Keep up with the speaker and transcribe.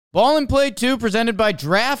Ball and Play 2 presented by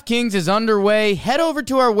DraftKings is underway. Head over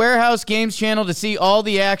to our Warehouse Games channel to see all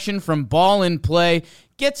the action from Ball and Play.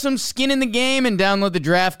 Get some skin in the game and download the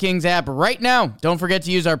DraftKings app right now. Don't forget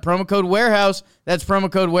to use our promo code Warehouse. That's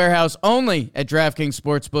promo code Warehouse only at DraftKings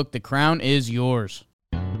Sportsbook. The crown is yours.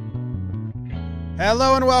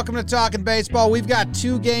 Hello and welcome to Talking Baseball. We've got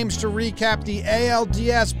two games to recap. The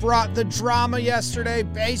ALDS brought the drama yesterday.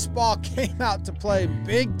 Baseball came out to play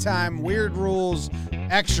big time, weird rules,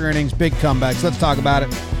 extra innings, big comebacks. Let's talk about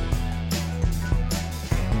it.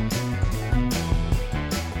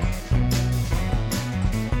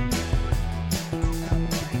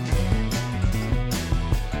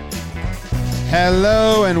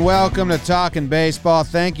 Hello and welcome to Talking Baseball.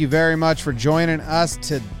 Thank you very much for joining us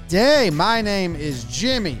today. My name is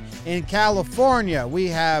Jimmy. In California, we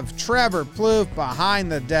have Trevor Plouffe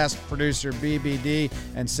behind the desk, producer BBD,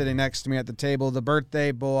 and sitting next to me at the table, the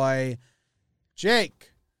birthday boy,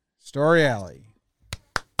 Jake Storielli.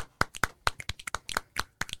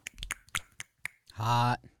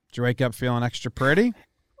 Hot. Did you wake up feeling extra pretty?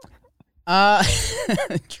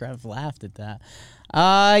 Trev laughed at that.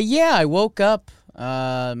 Yeah, I woke up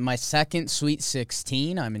my second Sweet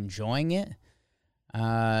 16. I'm enjoying it.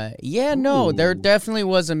 There definitely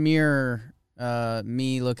was a mirror,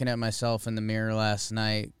 me looking at myself in the mirror last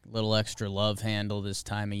night, little extra love handle this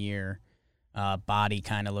time of year, body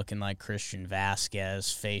kind of looking like Christian Vasquez,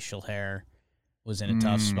 facial hair was in a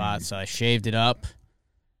tough spot, so I shaved it up,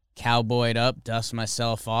 cowboyed up, dust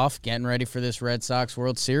myself off, getting ready for this Red Sox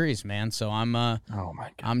World Series, man. So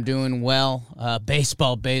I'm doing well.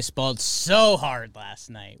 Baseball. It's so hard last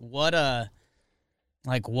night. What an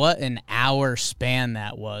hour span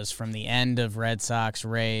that was from the end of Red Sox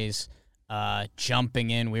Rays, jumping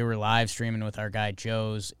in. We were live streaming with our guy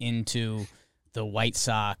Joe's into the White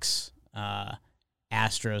Sox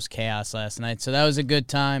Astros chaos last night. So that was a good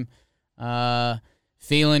time.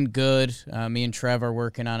 Feeling good. Me and Trev are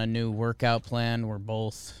working on a new workout plan. We're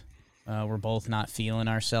both not feeling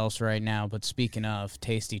ourselves right now. But speaking of,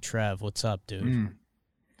 Tasty Trev, what's up, dude?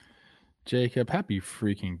 Jacob, happy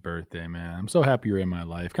freaking birthday, man. I'm so happy you're in my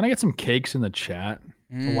life. Can I get some cakes in the chat?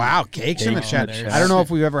 Wow, cakes in the chat. I don't know if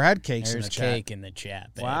we've ever had cakes in the chat. There's cake in the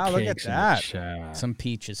chat, babe. Wow, look at that. Some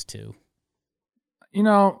peaches, too. You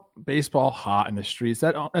know, baseball hot in the streets.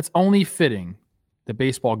 That's only fitting that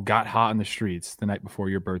baseball got hot in the streets the night before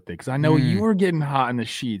your birthday, because I know you were getting hot in the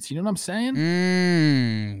sheets. You know what I'm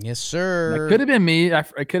saying? Yes, sir. That could have been me.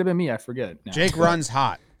 It could have been me. I forget now. Jake runs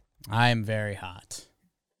hot. I am very hot.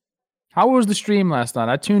 How was the stream last night?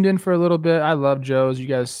 I tuned in for a little bit. I love Joe's. You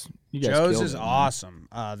guys Joe's is awesome.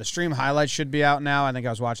 The stream highlights should be out now. I think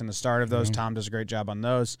I was watching the start of those. Tom does a great job on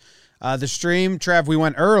those. The stream, Trev, we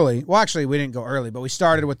went early. Well, actually, we didn't go early, but we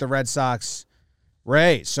started with the Red Sox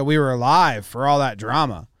Rays. So we were live for all that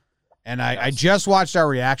drama. And I just watched our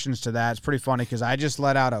reactions to that. It's pretty funny because I just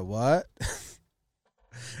let out a what?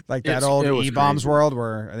 Like that old E-Bombs world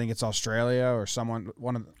where I think it's Australia or someone.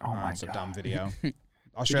 It's a dumb video.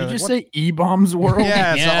 Australia, did you just say E-Bombs world?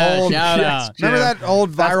 Yeah, it's an old. Shout out. Remember that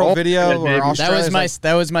old viral video where Australia?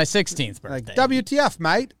 That was my 16th birthday. Like WTF,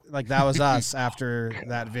 mate? Like that was us after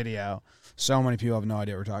that video. So many people have no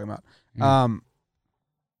idea what we're talking about.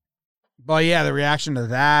 But yeah, the reaction to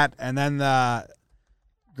that, and then the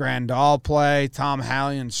Grandal play, Tom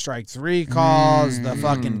Hallion strike 3 calls, the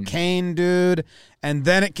fucking Kane dude, and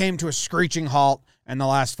then it came to a screeching halt, and the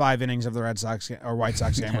last 5 innings of the Red Sox or White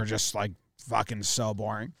Sox game were just like fucking so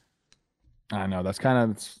boring. I know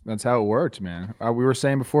that's how it worked, man. We were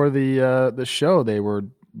saying before the show they were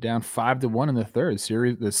down 5-1 in the third.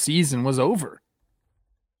 The season was over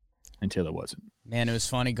until it wasn't. Man, it was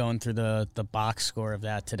funny going through the box score of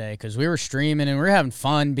that today because we were streaming and we were having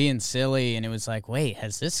fun being silly, and it was like, wait,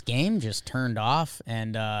 has this game just turned off?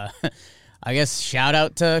 And I guess shout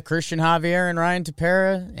out to Christian Javier and Ryan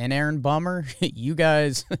Tepera and Aaron Bummer. You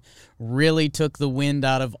guys really took the wind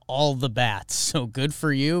out of all the bats. So good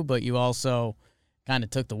for you, but you also kind of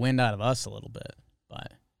took the wind out of us a little bit.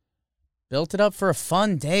 But built it up for a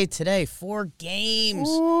fun day today. 4 games.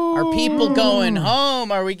 Ooh. Are people going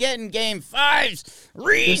home? Are we getting game 5s?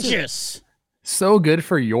 Regis. So good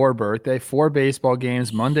for your birthday. 4 baseball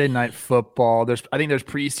games, Monday Night Football. I think there's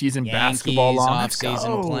preseason basketball on.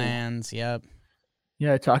 Off-season plans. Yep.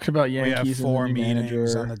 Yeah, I talked about Yankees. We have 4 meetings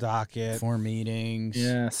manager on the docket. 4 meetings.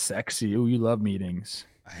 Yeah, sexy. Ooh, you love meetings.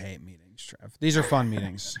 I hate meetings, Trev. These are fun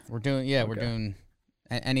meetings. We're doing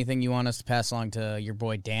anything you want us to pass along to your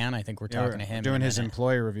boy Dan. I think we're talking to him. We're doing his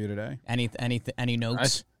employee review today. Any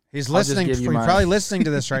notes? He's listening. He's probably listening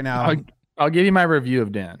to this right now. I'll give you my review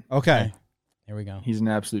of Dan. Okay. Here we go. He's an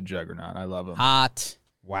absolute juggernaut. I love him. Hot.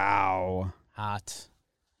 Wow. Hot.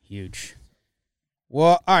 Huge.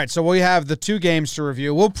 Well, all right, so we have the 2 games to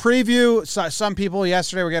review. We'll preview. Some people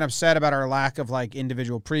yesterday were getting upset about our lack of, like,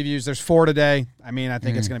 individual previews. There's 4 today. I mean, I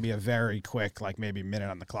think it's going to be a very quick, like, maybe minute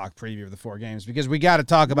on the clock preview of the 4 games because we got to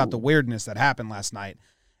talk about the weirdness that happened last night.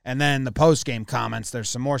 And then the post-game comments, there's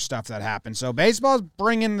some more stuff that happened. So baseball's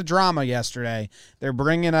bringing the drama yesterday. They're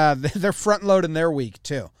bringing they're front-loading their week,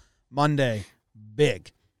 too. Monday,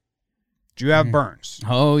 big. Do you have Burns?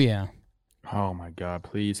 Oh, yeah. Oh, my God.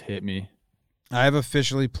 Please hit me. I have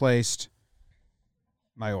officially placed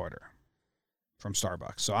my order from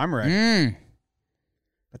Starbucks, so I'm ready.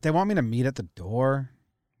 But they want me to meet at the door.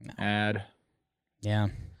 Ad. Yeah.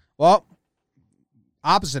 Well,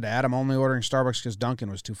 opposite ad. I'm only ordering Starbucks because Dunkin'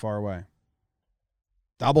 was too far away.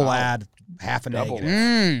 Double ad, half a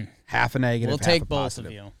negative. Half a negative. We'll half take a both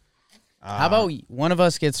positive. of you. How about one of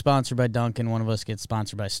us gets sponsored by Dunkin', one of us gets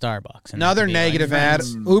sponsored by Starbucks? Another negative ad.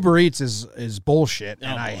 Uber Eats is bullshit,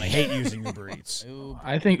 and Oh, I boy. hate using Uber Eats.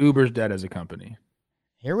 I think Uber's dead as a company.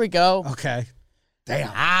 Here we go. Okay.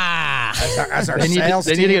 Damn. Ah. As our They need sales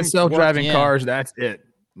to get team self-driving Yeah. cars. That's it.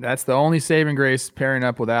 That's the only saving grace, pairing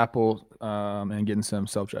up with Apple and getting some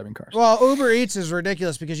self-driving cars. Well, Uber Eats is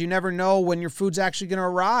ridiculous because you never know when your food's actually going to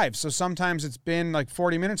arrive. So sometimes it's been like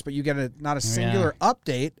 40 minutes, but you get not a singular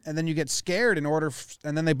update, and then you get scared and order,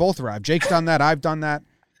 and then they both arrive. Jake's done that. I've done that.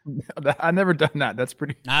 I've never done that. That's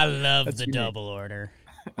pretty. I love That's the unique. double order.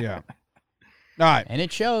 Yeah. All right. And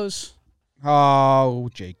it shows. Oh,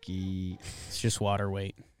 Jakey. It's just water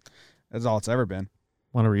weight. That's all it's ever been.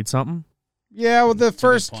 Want to read something? Yeah, well, the That's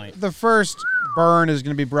a good point. first burn is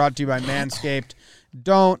going to be brought to you by Manscaped.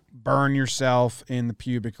 Don't burn yourself in the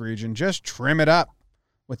pubic region. Just trim it up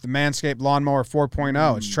with the Manscaped Lawnmower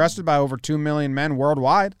 4.0. It's trusted by over 2 million men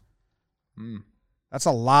worldwide. That's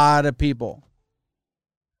a lot of people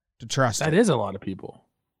to trust. That is a lot of people.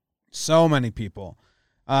 So many people.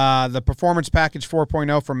 The Performance Package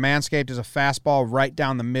 4.0 from Manscaped is a fastball right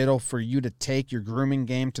down the middle for you to take your grooming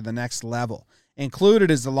game to the next level. Included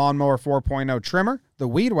is the Lawnmower 4.0 trimmer, the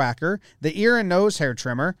Weed Whacker, the ear and nose hair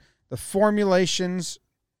trimmer, the formulations,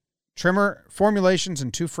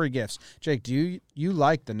 and 2 free gifts. Jake, do you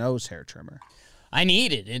like the nose hair trimmer? I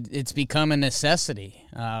need it. It's become a necessity.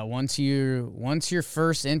 Once your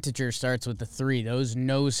first integer starts with the 3, those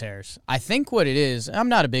nose hairs. I think what it is, I'm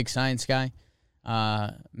not a big science guy,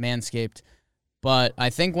 Manscaped, but I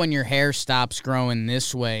think when your hair stops growing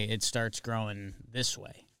this way, it starts growing this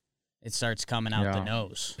way. It starts coming out the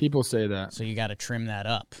nose. People say that. So you got to trim that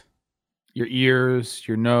up. Your ears,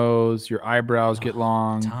 your nose, your eyebrows get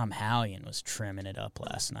long. Tom Hallion was trimming it up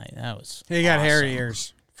last night. That was He got hairy awesome.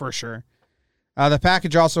 ears, for sure. The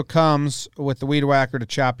package also comes with the Weed Whacker to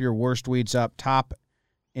chop your worst weeds up top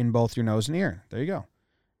in both your nose and ear. There you go.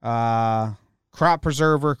 Crop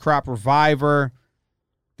Preserver, Crop Reviver.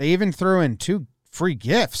 They even threw in 2 free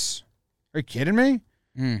gifts. Are you kidding me?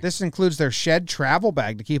 This includes their Shed travel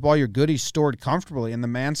bag to keep all your goodies stored comfortably, and the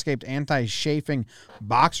Manscaped anti-chafing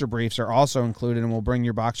boxer briefs are also included and will bring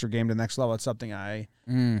your boxer game to the next level. It's something near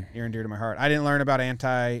and dear to my heart. I didn't learn about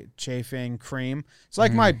anti-chafing cream. It's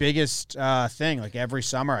like my biggest thing. Like every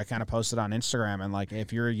summer I kind of post it on Instagram, and like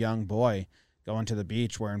if you're a young boy going to the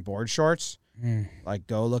beach wearing board shorts, like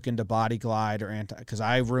go look into Body Glide or because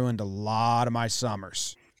I ruined a lot of my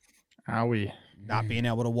summers. Owie. Not being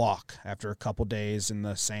able to walk after a couple days in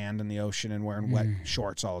the sand and the ocean and wearing wet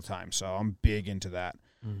shorts all the time. So I'm big into that.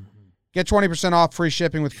 Get 20% off free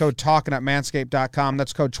shipping with code TALKIN at manscaped.com.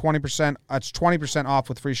 That's code 20%. That's 20% off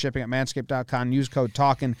with free shipping at manscaped.com. Use code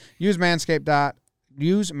TALKIN. Use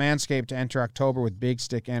Manscaped to enter October with Big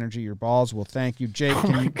Stick Energy. Your balls will thank you.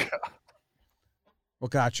 Jake, what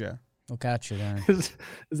got you? What got you there? Is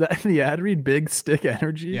that in the ad read? Big Stick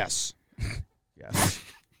Energy? Yes. Yes.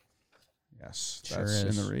 Yes, Sure that's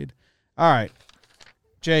is. in the read. All right,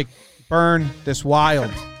 Jake, burn this wild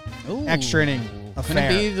Ooh, extra inning affair.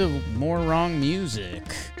 Couldn't be the more wrong music.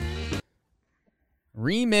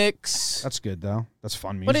 Remix. That's good though. That's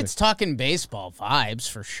fun music. But it's talking baseball vibes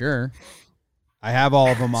for sure. I have all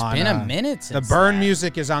of them on. Been a minute The since burn that.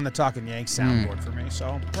 music is on the Talking Yanks soundboard for me.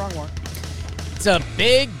 So wrong one. It's a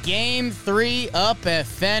big Game 3 up at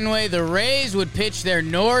Fenway. The Rays would pitch their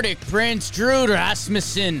Nordic Prince, Drew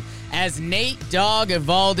Rasmussen, as Nate Dogg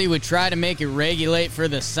Evaldi would try to make it regulate for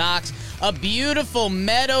the Sox. A beautiful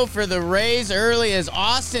meadow for the Rays early as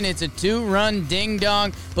Austin hits a 2-run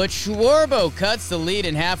ding-dong, but Schwarbo cuts the lead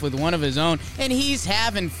in half with one of his own, and he's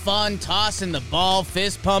having fun tossing the ball,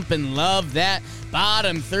 fist pumping, love that.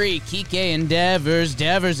 Bottom 3, Kike and Devers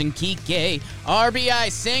and Kike.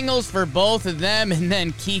 RBI singles for both of them, and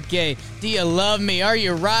then Kike, do you love me? Are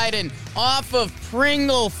you riding off of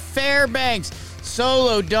Pringle Fairbanks?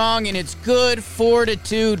 solo dong, and it's good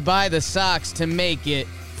fortitude by the Sox to make it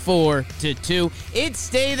 4-2. It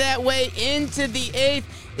stayed that way into the 8th.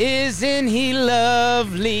 Isn't he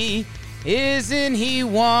lovely? Isn't he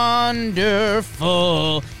wonderful?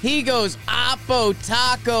 He goes Oppo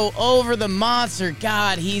Taco over the monster.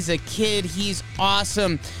 God, he's a kid. He's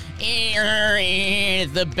awesome.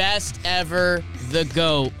 The best ever, the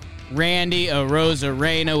GOAT. Randy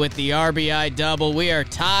Arozarena with the RBI double. We are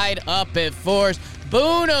tied up at 4.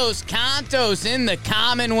 Buenos Cantos in the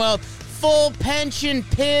Commonwealth. Full pension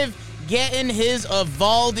Piv getting his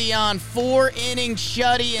Evaldi on 4-inning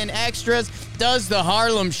shutty and extras. Does the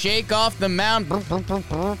Harlem Shake off the mound.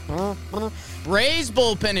 Ray's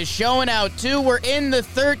bullpen is showing out too. We're in the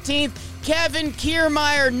 13th. Kevin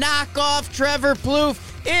Kiermaier knock off Trevor Plouffe.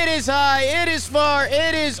 It is high, it is far,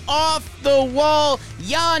 it is off the wall.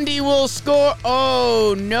 Yandy will score.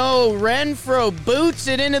 Oh no, Renfroe boots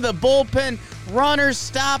it into the bullpen. Runners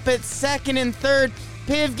stop at second and third.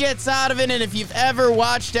 Piv gets out of it, and if you've ever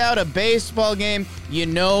watched out a baseball game, you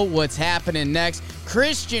know what's happening next.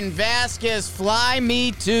 Christian Vasquez, fly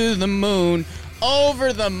me to the moon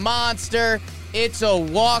over the monster. It's a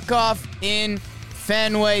walk-off in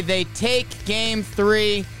Fenway. They take game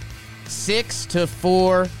 3,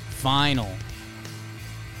 6-4 final.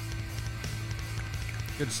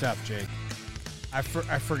 Good stuff, Jake. I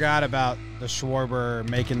forgot about the Schwarber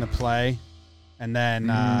making the play and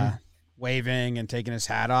then waving and taking his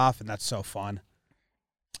hat off, and that's so fun.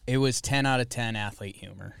 It was 10 out of 10 athlete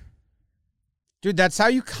humor. Dude, that's how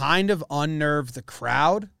you kind of unnerve the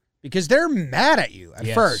crowd because they're mad at you at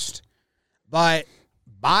first. But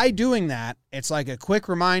by doing that, it's like a quick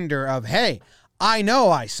reminder of, hey, I know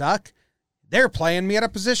I suck. They're playing me at a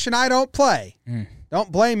position I don't play.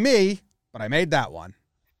 Don't blame me, but I made that one.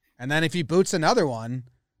 And then if he boots another one,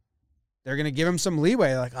 they're going to give him some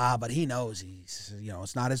leeway. Like, but he knows he's,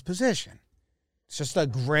 it's not his position. It's just a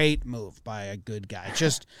great move by a good guy.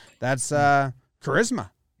 That's charisma.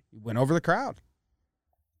 He went over the crowd.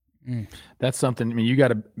 That's something. I mean, you got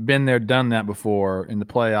to been there, done that before in the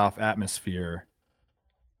playoff atmosphere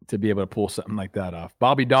to be able to pull something like that off.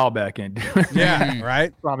 Bobby Dahlbeck ain't doing that. Yeah,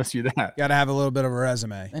 right? Promise you that. Got to have a little bit of a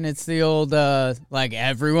resume. And it's the old,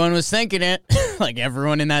 everyone was thinking it. Like,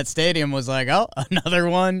 everyone in that stadium was like, oh, another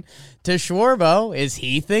one to Schwarbo. Is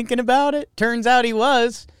he thinking about it? Turns out he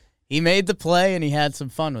was. He made the play, and he had some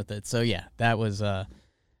fun with it. So, yeah, that was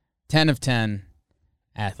 10 of 10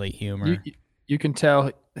 athlete humor. You can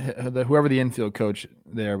tell whoever the infield coach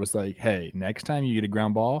there was like, hey, next time you get a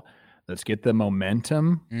ground ball, let's get the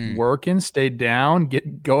momentum working, stay down,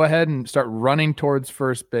 go ahead and start running towards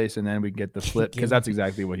first base, and then we get the flip, because that's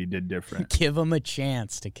exactly what he did different. Give him a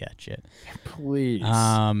chance to catch it. Please.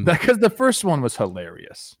 Because the first one was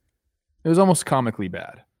hilarious. It was almost comically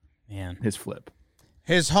bad. Man. His flip.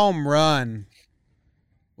 His home run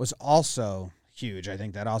was also huge. I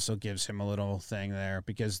think that also gives him a little thing there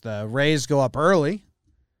because the Rays go up early.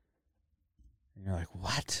 And you're like,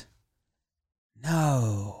 what?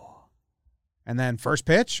 No. And then first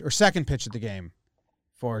pitch or second pitch of the game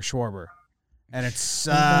for Schwarber. And it's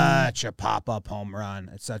such a pop-up home run.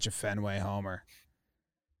 It's such a Fenway homer.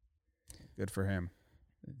 Good for him.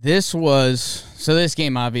 This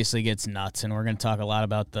game obviously gets nuts, and we're going to talk a lot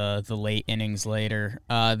about the late innings later.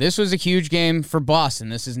 This was a huge game for Boston.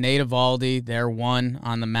 This is Nate Eovaldi. They're 1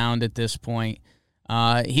 on the mound at this point.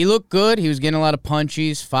 He looked good. He was getting a lot of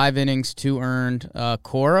punchies, 5 innings, 2 earned.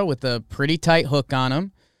 Cora with a pretty tight hook on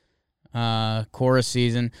him. Cora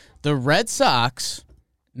season. The Red Sox,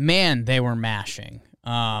 man, they were mashing.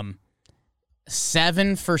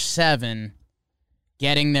 7 for 7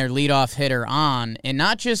 getting their leadoff hitter on, and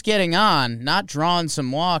not just getting on, not drawing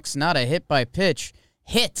some walks, not a hit by pitch,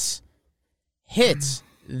 hits.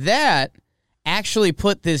 That actually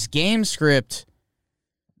put this game script,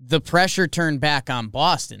 the pressure turned back on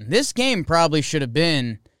Boston. This game probably should have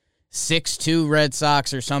been 6-2 Red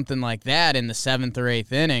Sox or something like that in the 7th or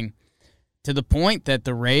 8th inning, to the point that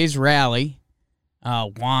the Rays rally.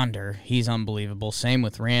 Wander, he's unbelievable. Same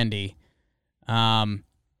with Randy.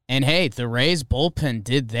 And hey, the Rays bullpen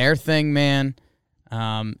did their thing, man.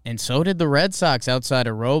 And so did the Red Sox outside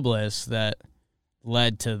of Robles that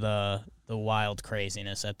led to the wild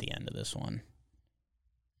craziness at the end of this one.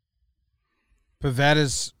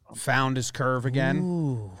 Pavetta's found his curve again.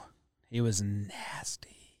 Ooh. He was nasty.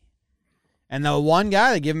 And the one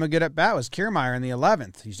guy that gave him a good at-bat was Kiermaier in the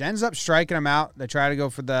 11th. He ends up striking him out. They try to go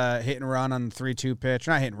for the hit and run on the 3-2 pitch.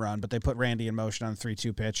 Not hit and run, but they put Randy in motion on the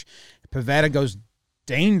 3-2 pitch. Pavetta goes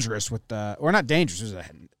dangerous with the, or not dangerous,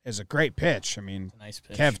 it was a great pitch. I mean, Nice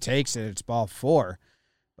pitch. Kev takes it. It's ball 4,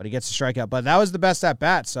 but he gets a strikeout. But that was the best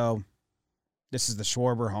at-bat, so this is the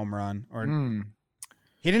Schwarber home run. Or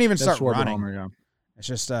he didn't even That's start Schwarber running. homer, yeah. It's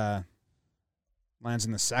just lands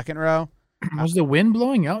in the second row. Was the wind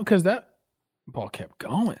blowing out? Because that ball kept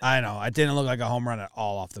going. I know. It didn't look like a home run at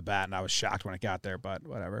all off the bat, and I was shocked when it got there, but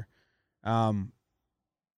whatever. Should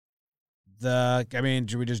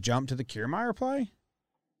we just jump to the Kiermaier play?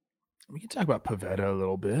 We can talk about Pivetta a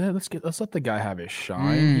little bit. Let's let the guy have his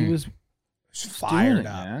shine. He was Fired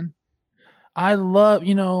up, man. I love,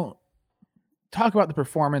 talk about the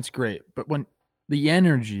performance, great, but when the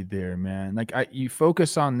energy there, man, like you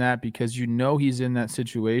focus on that because he's in that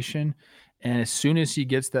situation, and as soon as he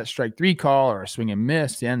gets that strike 3 call or a swing and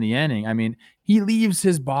miss to end the inning, I mean, he leaves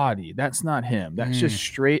his body. That's not him. That's just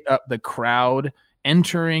straight up the crowd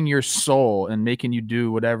entering your soul and making you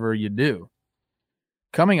do whatever you do.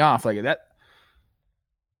 Coming off like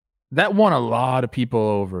that won a lot of people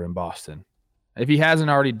over in Boston. If he hasn't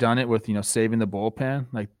already done it with, saving the bullpen,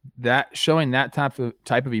 like that, showing that type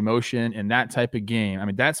of emotion and that type of game, I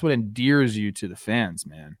mean, that's what endears you to the fans,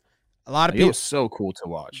 man. A lot of It people. was so cool to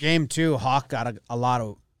watch. Game 2, Hawk got a lot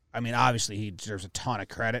of. I mean, obviously he deserves a ton of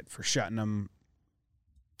credit for shutting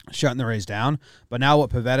the Rays down. But now what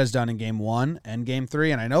Pivetta's done in Game 1 and Game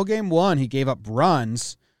 3, and I know Game 1 he gave up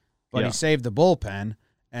runs, but he saved the bullpen,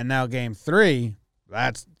 and now Game 3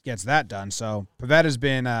 that gets that done. So Pivetta's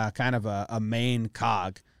been kind of a main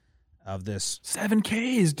cog of this. 7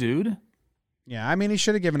 Ks, dude. Yeah, I mean he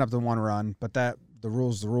should have given up the 1 run, but the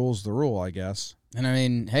rule, I guess. And I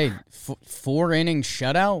mean, hey, 4-inning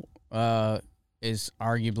shutout is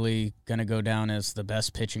arguably going to go down as the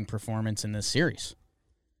best pitching performance in this series.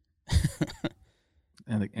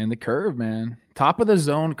 And the curve, man. Top of the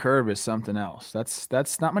zone curve is something else.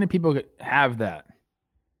 That's not many people have that.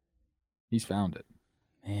 He's found it.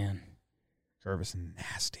 Man, Curve is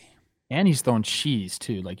nasty. And he's throwing cheese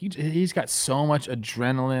too. Like he's got so much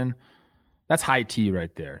adrenaline. That's high T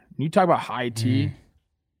right there. When you talk about high T,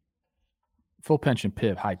 full pension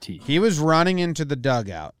Piv, high T. He was running into the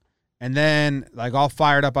dugout and then like all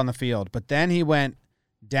fired up on the field, but then he went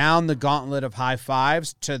down the gauntlet of high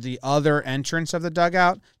fives to the other entrance of the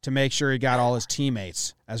dugout to make sure he got all his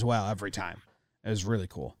teammates as well every time. It was really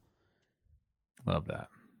cool. Love that.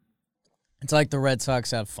 it's like the Red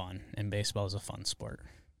Sox have fun, and baseball is a fun sport.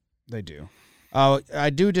 They do. I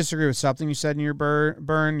do disagree with something you said in your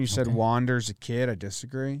burn. You said Wander's a kid. I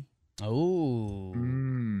disagree. Oh.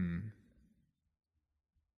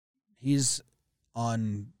 He's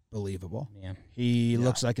unbelievable. Yeah. He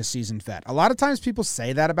looks like a seasoned vet. A lot of times people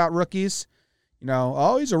say that about rookies. You know,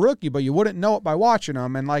 oh, he's a rookie, but you wouldn't know it by watching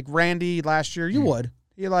him. And like Randy last year, you would.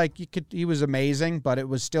 He was amazing, but it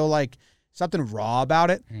was still like something raw about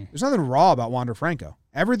it. There's nothing raw about Wander Franco.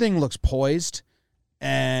 Everything looks poised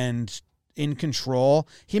and in control.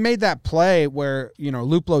 He made that play where, you know,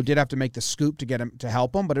 Luplow did have to make the scoop to get him to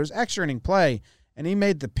help him, but it was extra inning play, and he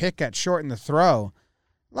made the pick at short in the throw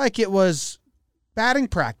like it was batting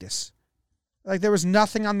practice. Like there was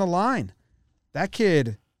nothing on the line. That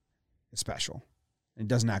kid is special. He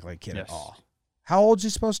doesn't act like a kid at all. How old is he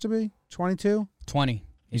supposed to be? 22? 20.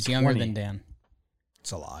 He's younger than Dan.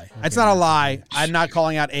 It's a lie. Okay. It's not a lie. I'm not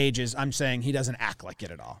calling out ages. I'm saying he doesn't act like it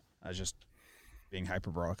at all. I was just being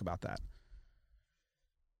hyperbolic about that.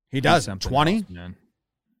 He does. 20? Man.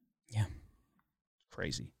 Yeah.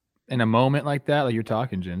 Crazy. In a moment like that, like you're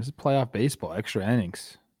talking, Jen, this is playoff baseball, extra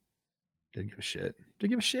innings. Didn't give a shit. Didn't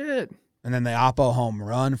give a shit. And then the Oppo home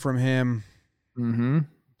run from him. Mm-hmm.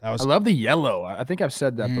 I love the yellow. I think I've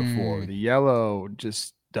said that before. The yellow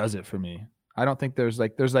just does it for me. I don't think there's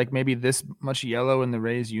like maybe this much yellow in the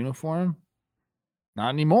Rays uniform. Not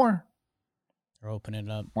anymore. They're opening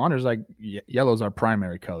it up. Wander's like yellow's our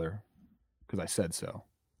primary color because I said so.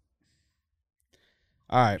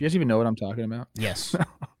 All right. Do you guys even know what I'm talking about? Yes.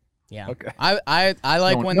 Yeah. Okay. I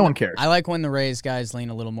like when no one cares. I like when the Rays guys lean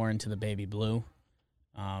a little more into the baby blue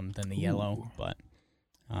than the yellow. But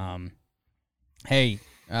hey,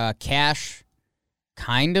 Cash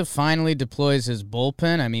kind of finally deploys his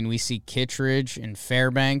bullpen. I mean, we see Kittredge and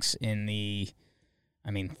Fairbanks in the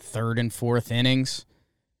third and fourth innings.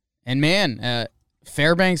 And man,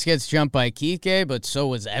 Fairbanks gets jumped by Kike, but so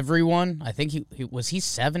was everyone. I think he was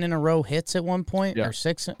 7 in a row hits at one point or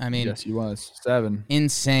 6. I mean, yes, he was 7.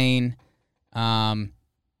 Insane.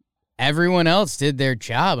 Everyone else did their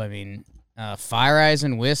job. I mean, Fire Eyes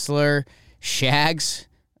and Whistler, Shags,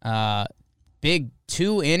 big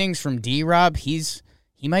 2 innings from D-Rob. He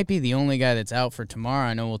might be the only guy that's out for tomorrow.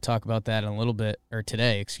 I know we'll talk about that in a little bit, or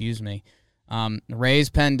today, excuse me. Rays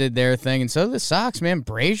pen did their thing, and so did the Sox, man.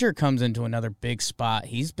 Brazier comes into another big spot.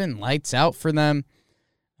 He's been lights out for them.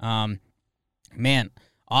 Man,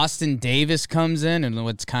 Austin Davis comes in, and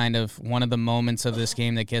what's kind of one of the moments of this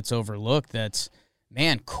game that gets overlooked, that's,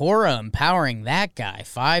 man, Cora empowering that guy.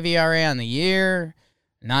 5 ERA on the year,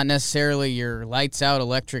 not necessarily your lights-out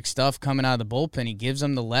electric stuff coming out of the bullpen. He gives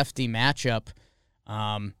him the lefty matchup,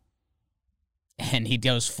 and he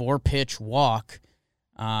goes 4-pitch walk,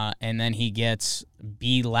 and then he gets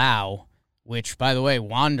B. Lau, which, by the way,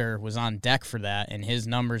 Wander was on deck for that, and his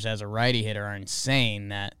numbers as a righty hitter are insane.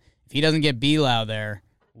 That if he doesn't get B. Lau there,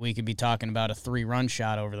 we could be talking about a 3-run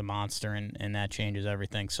shot over the monster, and that changes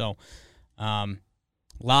everything. So, a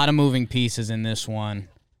lot of moving pieces in this one,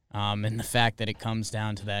 and the fact that it comes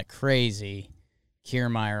down to that crazy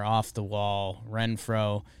Kiermaier off the wall,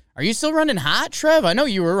 Renfroe. Are you still running hot, Trev? I know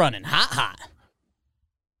you were running hot.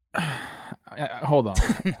 Hold on.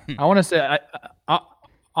 I want to say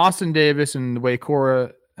Austin Davis and the way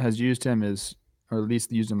Cora has used him is, or at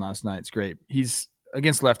least used him last night, it's great. He's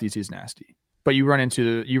against lefties, he's nasty. But you run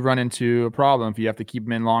into a problem if you have to keep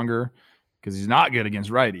him in longer because he's not good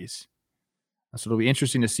against righties. So it'll be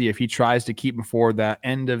interesting to see if he tries to keep him for that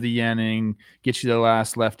end of the inning, get you the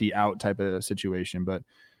last lefty out type of situation. But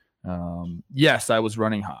yes, I was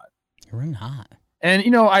running hot. You're running hot. And,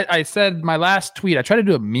 I said my last tweet, I tried to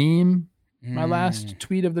do a meme, my last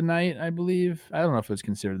tweet of the night, I believe. I don't know if it's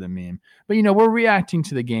considered a meme. But, we're reacting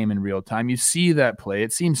to the game in real time. You see that play.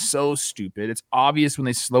 It seems so stupid. It's obvious when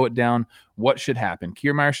they slow it down what should happen.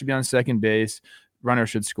 Kiermaier should be on second base. Runner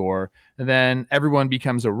should score. And then everyone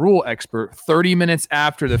becomes a rule expert 30 minutes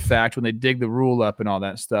after the fact when they dig the rule up and all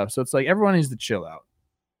that stuff. So it's like everyone needs to chill out.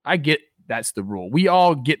 I get that's the rule. We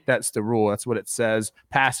all get that's the rule. That's what it says.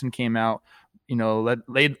 Passan came out.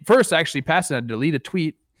 First, actually, Passan had to delete a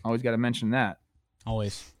tweet. Always got to mention that.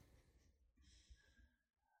 Always.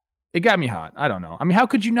 It got me hot. I don't know. I mean, how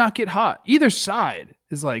could you not get hot? Either side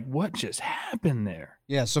is like, what just happened there?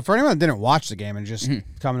 Yeah, so for anyone that didn't watch the game and just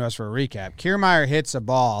coming to us for a recap, Kiermaier hits a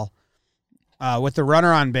ball with the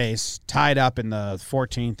runner on base, tied up in the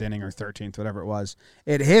 14th inning or 13th, whatever it was.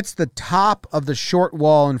 It hits the top of the short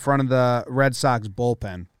wall in front of the Red Sox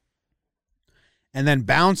bullpen and then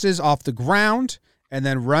bounces off the ground, and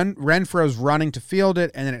then Renfroe's running to field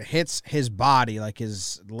it, and then it hits his body, like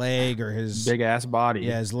his leg or his... big-ass body.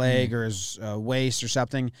 Yeah, his leg or his waist or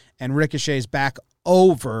something, and ricochets back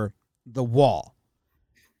over the wall.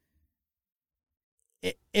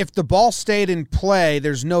 If the ball stayed in play,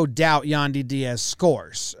 there's no doubt Yandy Diaz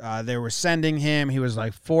scores. They were sending him. He was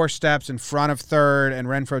like 4 steps in front of third, and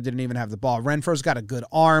Renfroe didn't even have the ball. Renfroe's got a good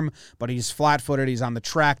arm, but he's flat-footed. He's on the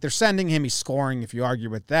track. They're sending him. He's scoring, if you argue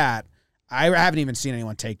with that. I haven't even seen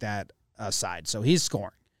anyone take that aside, so he's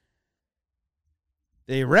scoring.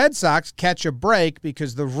 The Red Sox catch a break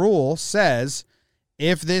because the rule says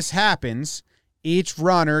if this happens, each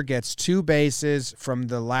runner gets 2 bases from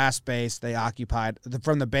the last base they occupied,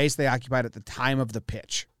 from the base they occupied at the time of the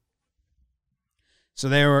pitch.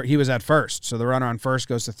 So he was at first. So the runner on first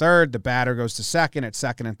goes to third, the batter goes to second, at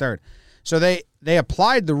second and third. So they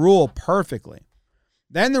applied the rule perfectly.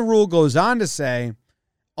 Then the rule goes on to say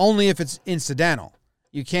only if it's incidental.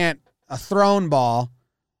 You can't, a thrown ball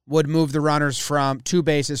would move the runners from 2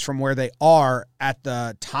 bases from where they are at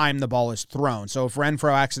the time the ball is thrown. So if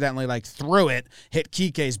Renfroe accidentally threw it, hit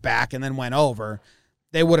Kike's back, and then went over,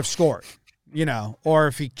 they would have scored, or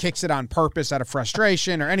if he kicks it on purpose out of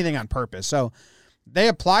frustration or anything on purpose. So they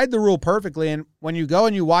applied the rule perfectly. And when you go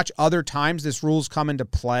and you watch other times this rule's come into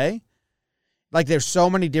play, there's so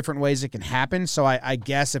many different ways it can happen. So I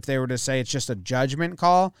guess if they were to say it's just a judgment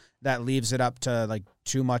call, that leaves it up to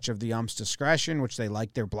too much of the ump's discretion, which they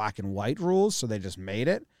like their black and white rules, so they just made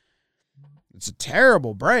it. It's a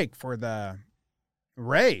terrible break for the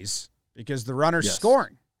Rays because the runner's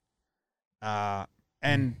scoring.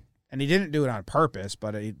 And he didn't do it on purpose,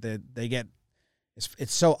 but they get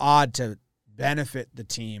it's so odd to benefit the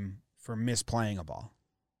team for misplaying a ball.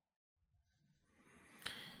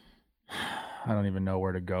 I don't even know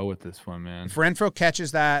where to go with this one, man. If Renfroe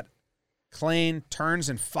catches that, clean, turns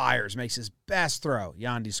and fires, makes his best throw,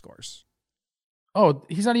 Yandy scores. Oh,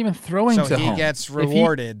 he's not even throwing to home. So he gets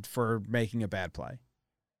rewarded for making a bad play.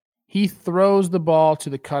 He throws the ball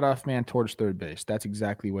to the cutoff man towards third base. That's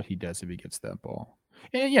exactly what he does if he gets that ball.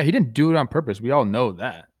 And yeah, he didn't do it on purpose. We all know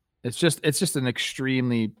that. It's just an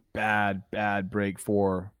extremely bad break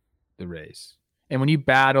for the Rays. And when you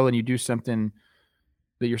battle and you do something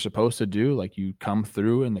that you're supposed to do, like you come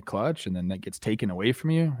through in the clutch and then that gets taken away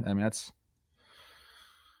from you, I mean, that's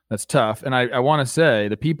tough. And I want to say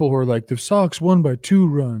the people who are like, the Sox won by 2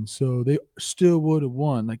 runs, so they still would have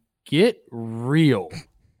won. Get real.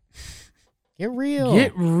 Get real.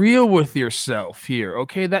 Get real with yourself here,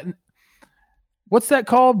 okay? What's that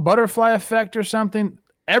called? Butterfly effect or something?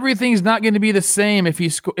 everything's not going to be the same if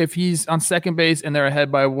he's on second base and they're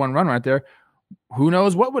ahead by 1 run right there. Who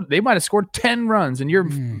knows they might have scored 10 runs, and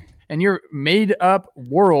your made up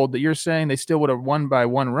world that you're saying they still would have won by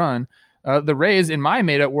 1 run. The Rays in my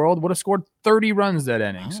made up world would have scored 30 runs that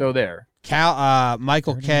inning. Oh. So there.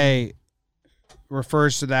 Michael K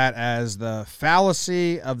refers to that as the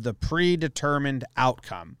fallacy of the predetermined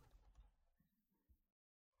outcome.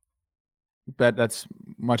 Bet that's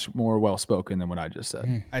much more well spoken than what I just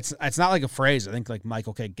said. It's not like a phrase. I think like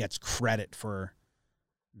Michael K gets credit for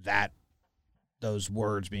those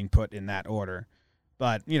words being put in that order.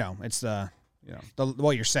 But, it's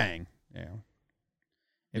what you're saying.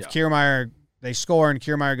 If Kiermaier, they score and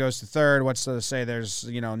Kiermaier goes to third, what's to say there's,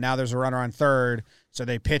 now there's a runner on third, so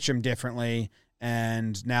they pitch him differently,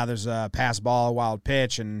 and now there's a pass ball, a wild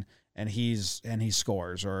pitch, and he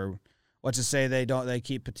scores. Or what's to say they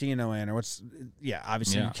keep Patino in, or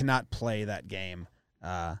obviously you cannot play that game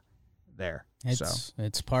there.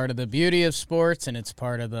 It's part of the beauty of sports, and it's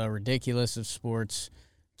part of the ridiculous of sports.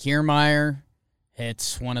 Kiermaier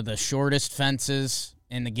hits one of the shortest fences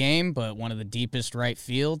in the game, but one of the deepest right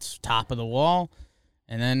fields, top of the wall.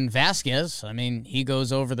 And then Vasquez, he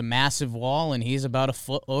goes over the massive wall, and he's about a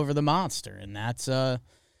foot over the monster. And that's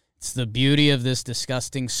it's the beauty of this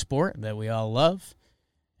disgusting sport that we all love.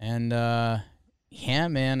 And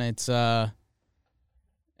man, it's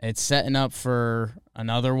setting up for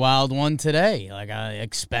another wild one today. Like, I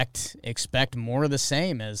expect more of the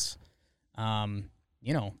same as,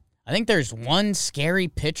 I think there's one scary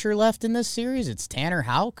pitcher left in this series. It's Tanner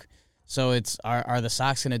Houck. So are the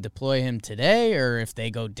Sox going to deploy him today, or if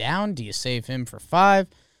they go down, do you save him for 5?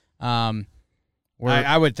 I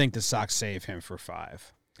would think the Sox save him for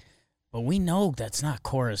 5. But we know that's not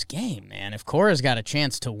Cora's game, man. If Cora's got a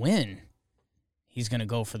chance to win, he's going to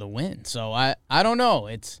go for the win. So I don't know.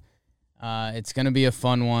 It's going to be a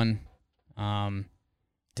fun one.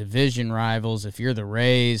 Division rivals. If you're the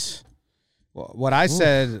Rays. Well, what I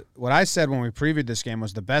said when we previewed this game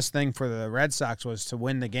was the best thing for the Red Sox was to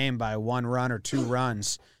win the game by 1 run or 2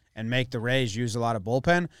 runs and make the Rays use a lot of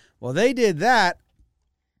bullpen. Well, they did that,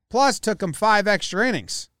 plus took them 5 extra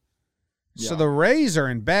innings. Yeah. So the Rays are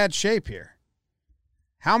in bad shape here.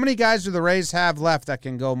 How many guys do the Rays have left that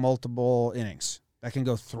can go multiple innings? That can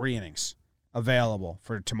go 3 innings available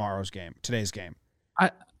for today's game?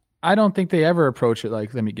 I don't think they ever approach it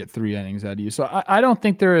like, let me get 3 innings out of you. So I don't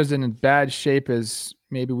think they're as in bad shape as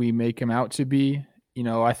maybe we make them out to be.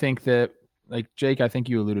 I think that, like Jake, I think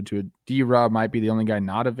you alluded to it, D-Rob might be the only guy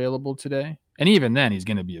not available today. And even then, he's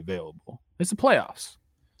going to be available. It's the playoffs.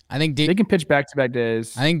 I think they can pitch back-to-back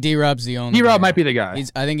days. I think D-Rob's the only D-Rob might be the guy.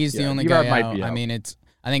 I think he's the only D-Rob guy might out. Be out.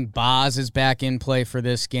 I think Boz is back in play for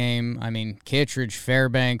this game. Kittredge,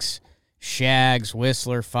 Fairbanks, Shags,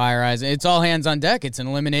 Whistler, Fire Eyes. It's all hands on deck. It's an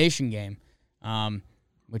elimination game,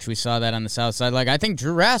 which we saw that on the south side. Like, I think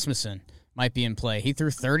Drew Rasmussen might be in play. He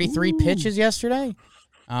threw 33 pitches yesterday.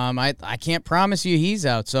 I can't promise you he's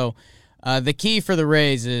out. So the key for the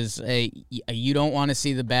Rays is you don't want to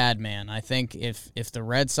see the bad man. I think if the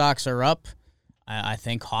Red Sox are up, I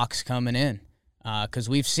think Hawk's coming in because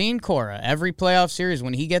we've seen Cora every playoff series.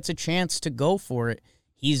 When he gets a chance to go for it,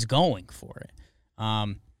 he's going for it.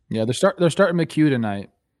 Yeah, they're starting McHugh tonight.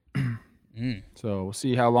 So we'll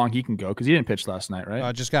see how long he can go because he didn't pitch last night, right?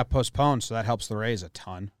 It just got postponed, so that helps the Rays a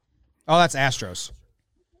ton. Oh, that's Astros.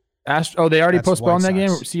 They already postponed that game?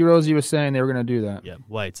 C. Rosie was saying they were going to do that. Yeah,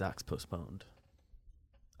 White Sox postponed.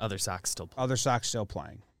 Other Sox still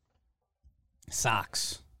playing.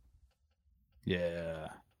 Sox. Yeah.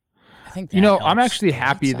 I think I'm actually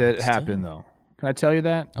happy that it happened, though. Can I tell you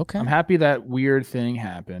that? Okay. I'm happy that weird thing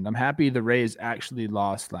happened. I'm happy the Rays actually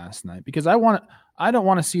lost last night because I don't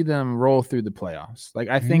want to see them roll through the playoffs. Like,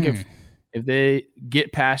 I think if they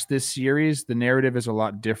get past this series, the narrative is a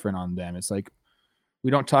lot different on them. It's like we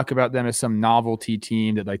don't talk about them as some novelty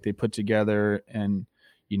team that like they put together and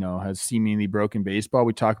has seemingly broken baseball.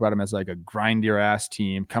 We talk about them as like a grind your ass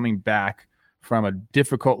team coming back from a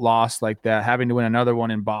difficult loss like that, having to win another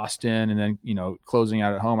one in Boston and then, closing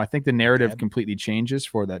out at home. I think the narrative completely changes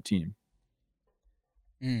for that team.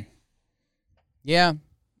 Yeah.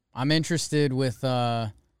 I'm interested with,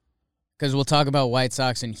 because we'll talk about White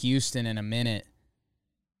Sox in Houston in a minute.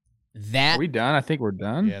 Are we done? I think we're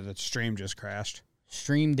done. Yeah, the stream just crashed.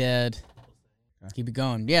 Stream dead. Let's keep it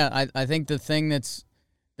going. Yeah, I think the thing that's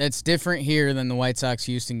different here than the White Sox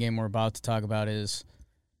Houston game we're about to talk about is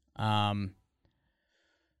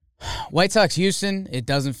White Sox Houston, it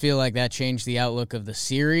doesn't feel like that changed the outlook of the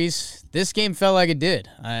series. This game felt like it did.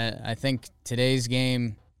 I think today's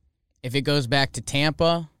game, if it goes back to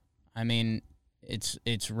Tampa,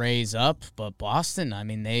 it's Rays up, but Boston, I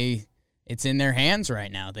mean, it's in their hands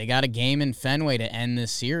right now. They got a game in Fenway to end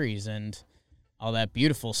this series, and all that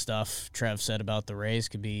beautiful stuff Trev said about the Rays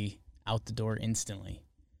could be out the door instantly.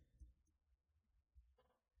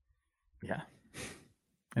 Yeah.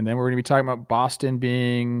 And then we're going to be talking about Boston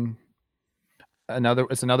being another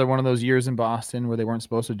one of those years in Boston where they weren't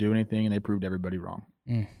supposed to do anything and they proved everybody wrong.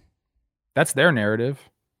 That's their narrative.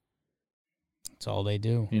 That's all they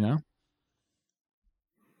do. You know?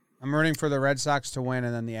 I'm rooting for the Red Sox to win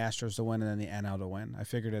and then the Astros to win and then the NL to win. I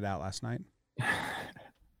figured it out last night.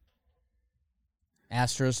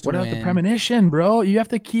 Astros to what win. about the premonition, bro? You have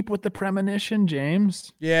to keep with the premonition,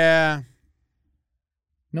 James. Yeah.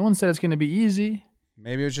 No one said it's going to be easy.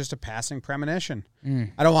 Maybe it was just a passing premonition.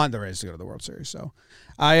 I don't want the Rays to go to the World Series, so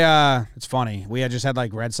it's funny. We had just had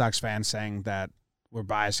like Red Sox fans saying that we're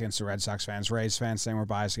biased against the Red Sox fans, Rays fans saying we're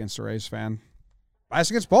biased against the Rays fan. Biased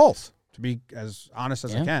against both, to be as honest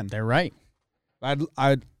as I can. They're right.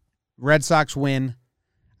 I'd Red Sox win.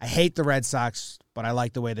 I hate the Red Sox, but I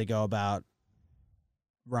like the way they go about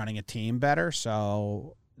running a team better.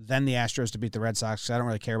 So then the Astros to beat the Red Sox, because I don't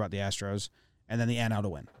really care about the Astros, and then the NL to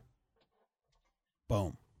win.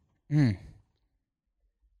 Boom.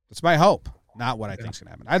 That's my hope, not what I think's going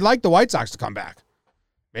to happen. I'd like the White Sox to come back.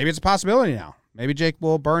 Maybe it's a possibility now. Maybe Jake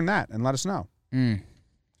will burn that and let us know.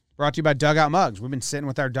 Brought to you by Dugout Mugs. We've been sitting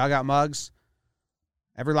with our Dugout Mugs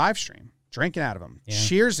every live stream, drinking out of them,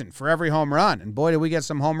 cheersing for every home run. And boy, did we get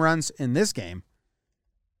some home runs in this game.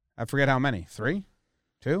 I forget how many. 3?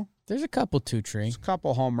 2? There's a couple 2-tree. There's a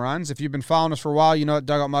couple home runs. If you've been following us for a while, you know that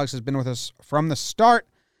Dugout Mugs has been with us from the start,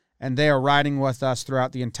 and they are riding with us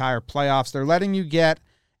throughout the entire playoffs. They're letting you get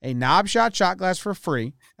a Knob Shot shot glass for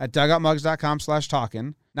free at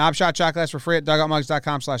dugoutmugs.com/talkin'. Knob Shot shot glass for free at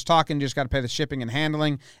dugoutmugs.com/talkin'. You just got to pay the shipping and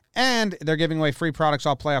handling. And they're giving away free products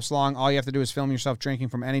all playoffs long. All you have to do is film yourself drinking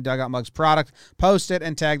from any Dugout Mugs product, post it,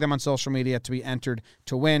 and tag them on social media to be entered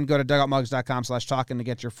to win. Go to dugoutmugs.com/talkin' to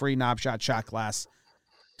get your free Knob Shot shot glass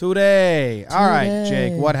today. All right,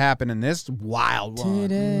 Jake, what happened in this wild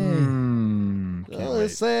one?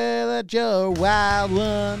 Let's say that you're a wild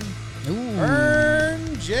one.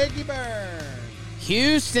 Burn, Jakey, burn.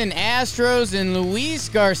 Houston Astros and Luis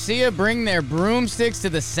Garcia bring their broomsticks to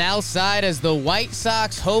the south side as the White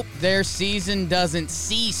Sox hope their season doesn't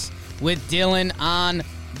cease with Dylan on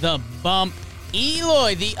the bump.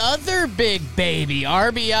 Eloy, the other big baby,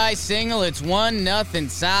 RBI single. It's 1-0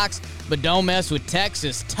 Sox, but don't mess with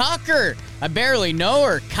Texas. Tucker, I barely know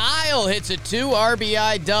her. Kyle hits a 2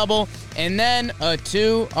 RBI double and then a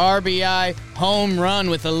 2 RBI home run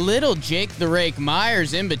with a little Jake the Rake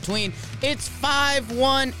Myers in between. It's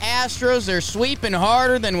 5-1 Astros. They're sweeping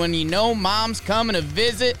harder than when you know mom's coming to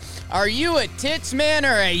visit. Are you a tits man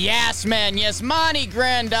or a yes man? Yes, Monty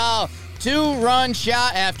Grandal. 2-run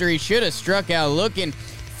shot after he should have struck out looking.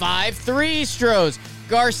 5-3 Stros.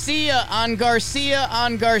 Garcia on Garcia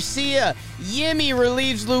on Garcia. Yimmy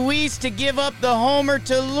relieves Luis to give up the homer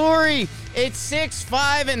to Lurie. It's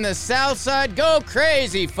 6-5 in the south side. Go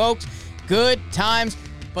crazy, folks. Good times.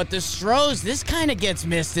 But the Stros, this kind of gets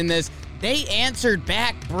missed in this. They answered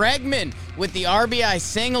back Bregman with the RBI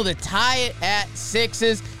single to tie it at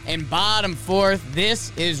 6s. And bottom 4th,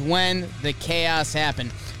 this is when the chaos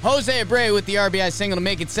happened. Jose Abreu with the RBI single to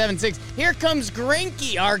make it 7-6. Here comes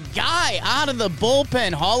Greinke, our guy, out of the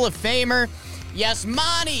bullpen, Hall of Famer.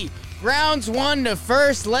 Yasmani grounds one to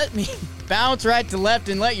first. Let me bounce right to left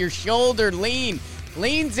and let your shoulder lean.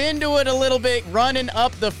 Leans into it a little bit, running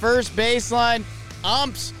up the first baseline.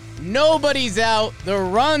 Umps, nobody's out. The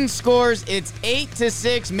run scores. It's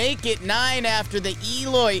 8-6. Make it 9 after the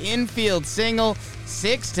Eloy infield single.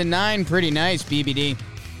 6-9, pretty nice, BBD.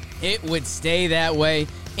 It would stay that way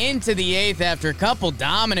into the 8th after a couple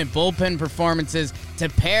dominant bullpen performances.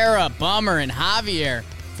 Tepera, Bummer, and Javier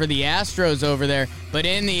for the Astros over there. But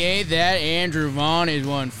in the 8th, that Andrew Vaughn is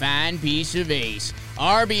one fine piece of ace.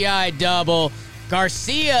 RBI double.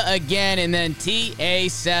 Garcia again, and then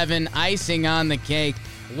TA7, icing on the cake.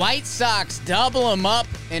 White Sox double them up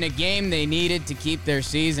in a game they needed to keep their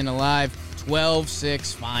season alive.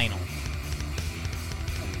 12-6 final.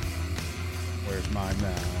 Where's my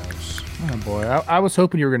mouse? Oh, boy. I was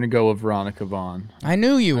hoping you were going to go with Veronica Vaughn. I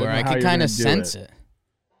knew you were. I could kind of sense it.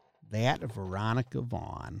 That Veronica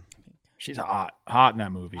Vaughn. She's hot. Hot in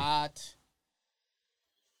that movie. Hot.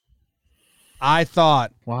 I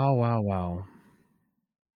thought Wow.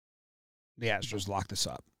 the Astros locked this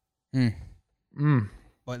up.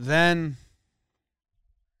 But But then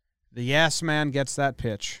the yes man gets that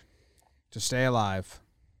pitch to stay alive,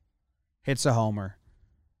 hits a homer.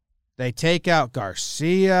 They take out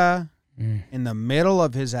Garcia. in the middle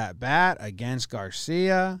of his at-bat against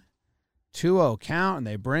Garcia. 2-0 count, and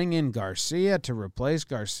they bring in Garcia to replace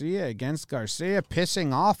Garcia against Garcia,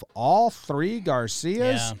 pissing off all three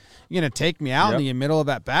Garcias. Yeah. You're going to take me out in the middle of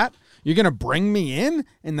at-bat? You're going to bring me in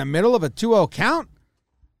the middle of a 2-0 count?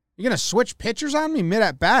 You're going to switch pitchers on me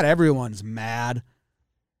mid-at-bat? Everyone's mad.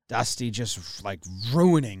 Dusty just, like,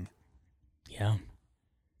 ruining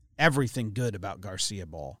everything good about Garcia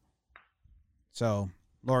ball. So,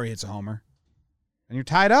 Laurie hits a homer. And you're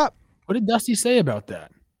tied up. What did Dusty say about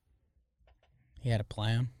that? He had a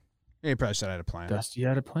plan. Yeah, he probably said I had a plan. Dusty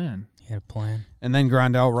had a plan. He had a plan. And then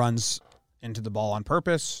Grandel runs into the ball on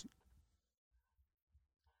purpose.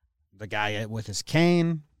 The guy with his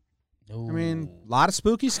cane. Ooh. I mean, a lot of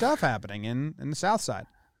spooky stuff happening in the South Side.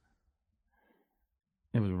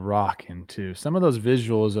 It was rocking, too. Some of those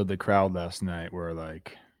visuals of the crowd last night were,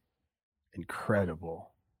 like, incredible.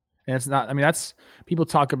 And it's not, I mean, that's, people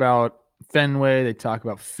talk about Fenway, they talk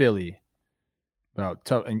about Philly, about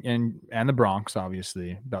tough, and the Bronx,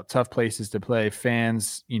 obviously, about tough places to play,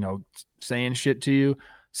 fans, saying shit to you.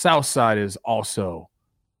 South Side is also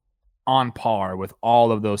on par with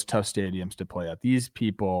all of those tough stadiums to play at. These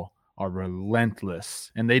people are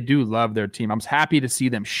relentless, and they do love their team. I'm happy to see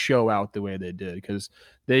them show out the way they did, because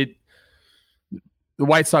the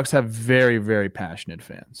White Sox have very, very passionate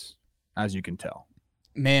fans, as you can tell.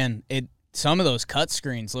 Man, some of those cut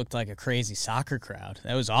screens looked like a crazy soccer crowd.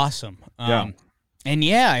 That was awesome. And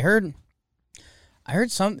I heard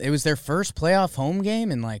it was their first playoff home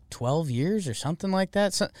game in like 12 years or something like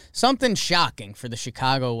that. Something shocking for the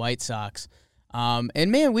Chicago White Sox.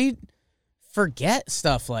 And man, we forget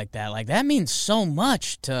stuff like that. Like, that means so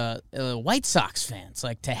much to White Sox fans,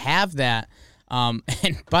 like, to have that. And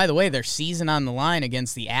by the way, their season on the line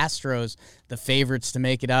against the Astros, the favorites to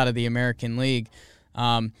make it out of the American League.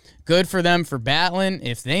 Good for them for battling.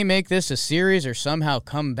 If they make this a series or somehow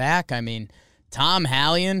come back, I mean, Tom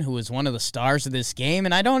Hallion, who was one of the stars of this game,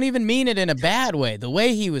 and I don't even mean it in a bad way, the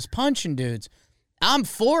way he was punching dudes, I'm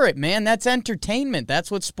for it, man. That's entertainment. That's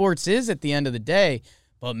what sports is at the end of the day.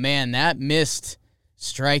 But, man, that missed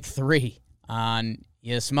strike 3 on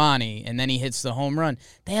Yasmani, and then he hits the home run.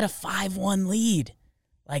 They had a 5-1 lead.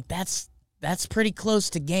 Like, that's pretty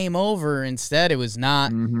close to game over. Instead, it was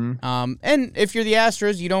not. Mm-hmm. And if you're the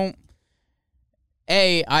Astros, you don't –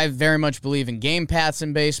 I very much believe in game paths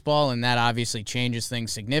in baseball, and that obviously changes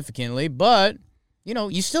things significantly. But,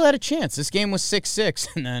 you still had a chance. This game was 6-6,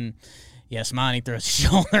 and then Yasmani throws his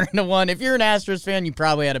shoulder into one. If you're an Astros fan, you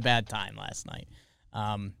probably had a bad time last night.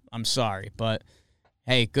 I'm sorry, but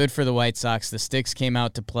hey, good for the White Sox. The sticks came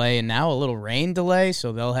out to play, and now a little rain delay,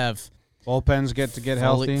 so they'll have bullpens get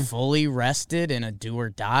healthy, fully rested in a do or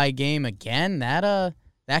die game again. That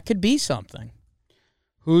could be something.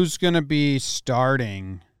 Who's gonna be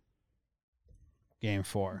starting Game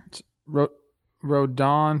 4?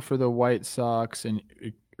 Rodon for the White Sox and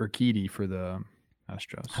Urquidy for the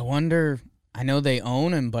Astros. I wonder. I know they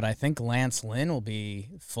own him, but I think Lance Lynn will be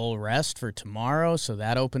full rest for tomorrow, so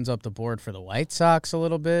that opens up the board for the White Sox a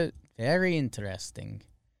little bit. Very interesting.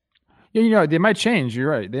 Yeah, they might change.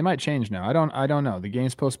 You're right. They might change now. I don't know. The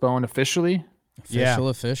game's postponed officially.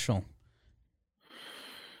 Official.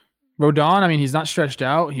 Rodon, I mean, he's not stretched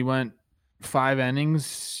out. He went 5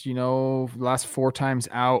 innings, last 4 times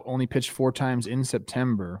out, only pitched 4 times in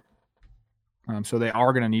September. So they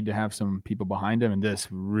are going to need to have some people behind him, and this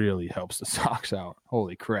really helps the Sox out.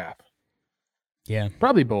 Holy crap. Yeah.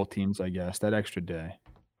 Probably both teams, I guess, that extra day.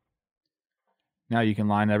 Now you can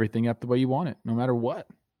line everything up the way you want it, no matter what.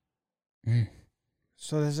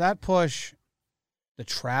 So does that push the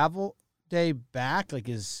travel day back? I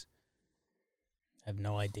have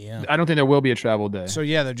no idea. I don't think there will be a travel day. So,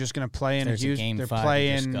 they're just going to play in Houston. They're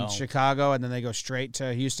playing Chicago, and then they go straight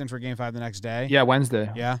to Houston for Game 5 the next day? Yeah, Wednesday.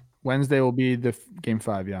 Yeah. Wednesday will be the Game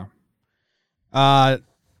 5, yeah.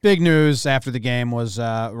 Big news after the game was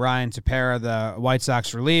Ryan Tepera, the White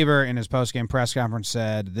Sox reliever, in his postgame press conference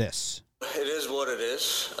said this. It is what it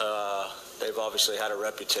is. They've obviously had a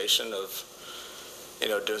reputation of,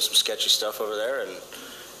 doing some sketchy stuff over there. And,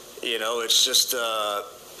 it's just,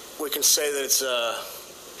 we can say that it's a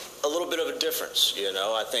little bit of a difference.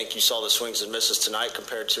 I think you saw the swings and misses tonight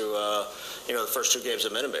compared to, the first 2 games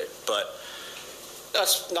at Minute Maid. But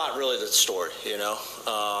that's not really the story,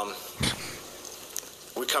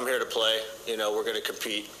 We come here to play. We're going to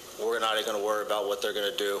compete. We're not going to worry about what they're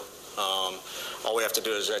going to do. All we have to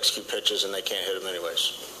do is execute pitches, and they can't hit them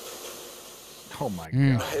anyways. Oh, my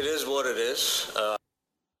God. It is what it is.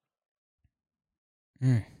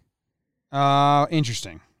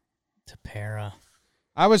 Interesting. Tepera.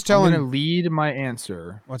 I was telling. I'm going to lead my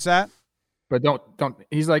answer. What's that? But don't.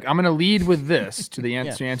 He's like, I'm going to lead with this to the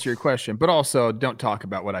answer to answer your question, but also don't talk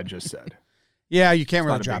about what I just said. Yeah, you can't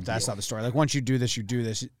really drop that. That's not the story. Like once you do this, you do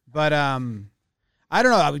this. But I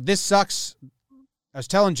don't know. This sucks. I was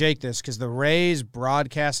telling Jake this because the Rays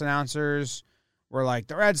broadcast announcers were like,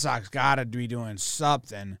 the Red Sox got to be doing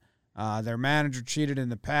something. Their manager cheated in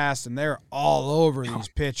the past, and they're all over these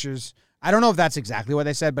pitchers. I don't know if that's exactly what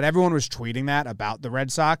they said, but everyone was tweeting that about the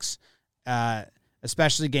Red Sox.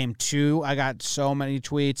 Especially game 2, I got so many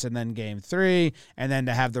tweets, and then game 3, and then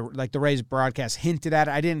to have the Rays broadcast hinted at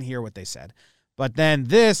it. I didn't hear what they said. But then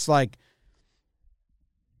this, like,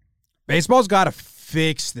 baseball's got to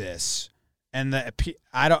fix this. And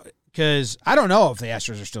I don't know if the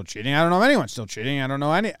Astros are still cheating. I don't know if anyone's still cheating. I don't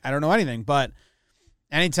know anything. But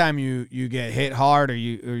anytime you get hit hard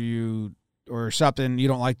or something, you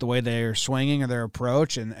don't like the way they're swinging or their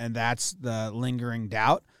approach, and that's the lingering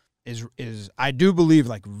doubt. Is I do believe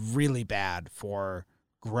like really bad for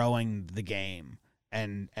growing the game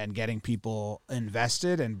and getting people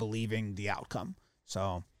invested and believing the outcome.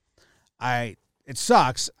 So it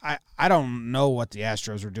sucks. I don't know what the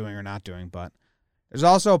Astros are doing or not doing, but there's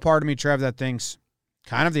also a part of me, Trev, that thinks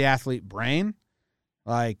kind of the athlete brain.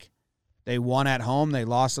 Like they won at home, they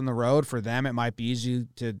lost on the road. For them, it might be easy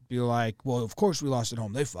to be like, well, of course we lost at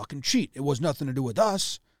home. They fucking cheat. It was nothing to do with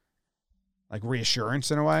us. Like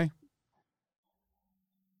reassurance in a way.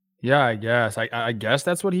 Yeah, I guess. I guess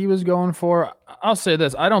that's what he was going for. I'll say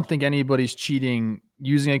this. I don't think anybody's cheating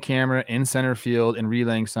using a camera in center field and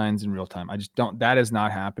relaying signs in real time. I just don't. That is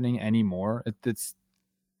not happening anymore. It's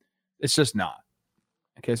just not.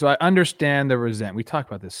 Okay, so I understand the resentment. We talk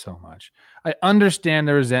about this so much. I understand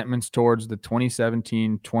the resentments towards the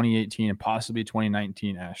 2017, 2018, and possibly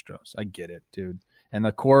 2019 Astros. I get it, dude. And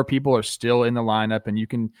the core people are still in the lineup, and you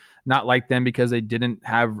can not like them because they didn't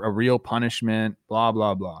have a real punishment, blah,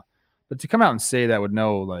 blah, blah. But to come out and say that with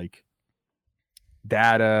no, like,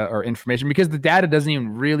 data or information, because the data doesn't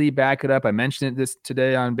even really back it up. I mentioned this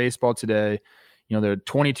today on Baseball Today. You know, there are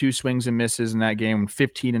 22 swings and misses in that game,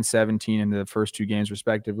 15 and 17 in the first 2 games,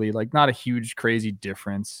 respectively. Like, not a huge, crazy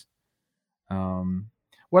difference.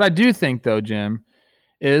 What I do think, though, Jim,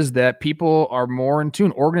 is that people are more in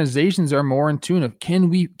tune. Organizations are more in tune of can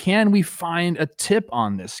we find a tip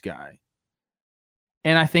on this guy?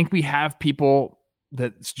 And I think we have people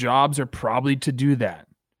that's jobs are probably to do that.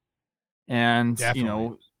 And, Definitely. You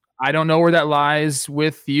know, I don't know where that lies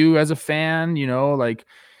with you as a fan, you know, like,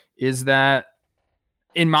 is that,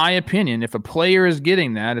 in my opinion, if a player is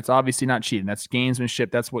getting that, it's obviously not cheating. That's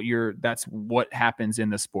gamesmanship. That's what happens in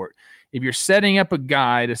the sport. If you're setting up a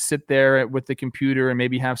guy to sit there with the computer and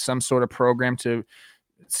maybe have some sort of program to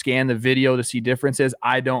scan the video to see differences,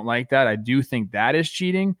 I don't like that. I do think that is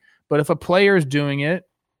cheating. But if a player is doing it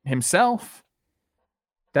himself,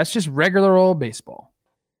 that's just regular old baseball.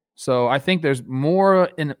 So I think there's more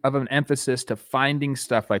of an emphasis to finding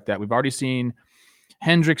stuff like that. We've already seen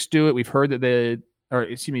Hendricks do it. We've heard that the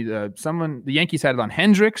Yankees had it on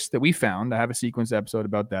Hendricks that we found. I have a sequence episode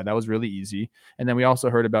about that. That was really easy. And then we also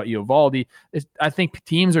heard about Eovaldi. I think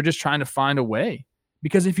teams are just trying to find a way,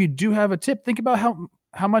 because if you do have a tip, think about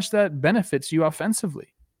how much that benefits you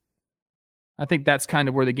offensively. I think that's kind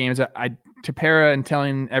of where the game is at. Tepera and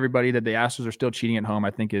telling everybody that the Astros are still cheating at home,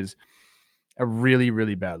 I think, is a really,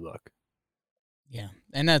 really bad look. Yeah,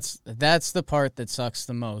 and that's the part that sucks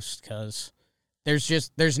the most, because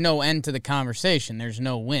there's no end to the conversation. There's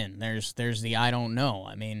no win. There's the I don't know.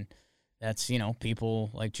 I mean, that's, you know,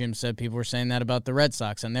 people, like Jim said, people were saying that about the Red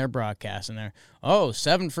Sox on their broadcast, and they're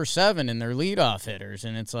 7 for 7 in their leadoff hitters,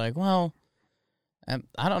 and it's like, well,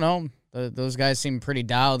 I don't know. Those guys seem pretty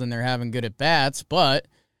dialed and they're having good at bats, but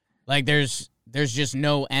like there's just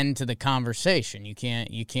no end to the conversation. You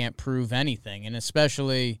can't prove anything, and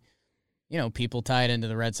especially, you know, people tie it into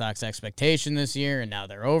the Red Sox expectation this year, and now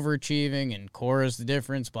they're overachieving, and Cora's the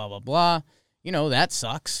difference, blah, blah, blah. You know, that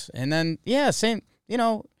sucks. And then, yeah, same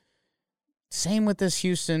with this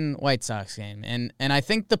Houston White Sox game. And I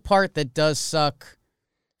think the part that does suck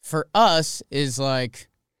for us is, like,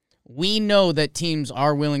 we know that teams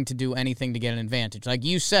are willing to do anything to get an advantage. Like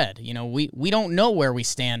you said, you know, we don't know where we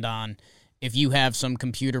stand on if you have some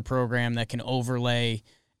computer program that can overlay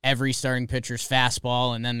every starting pitcher's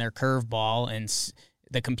fastball and then their curveball, and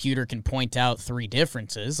the computer can point out 3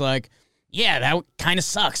 differences. Like, yeah, that kind of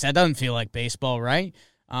sucks. That doesn't feel like baseball, right?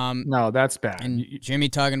 No, that's bad. And Jimmy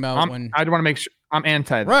talking about when I want to make sure I'm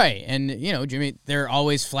anti that. Right. And, Jimmy, they're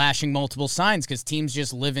always flashing multiple signs because teams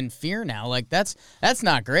just live in fear now. Like, that's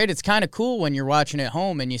not great. It's kind of cool when you're watching at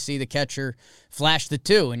home and you see the catcher flash the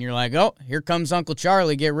 2, and you're like, oh, here comes Uncle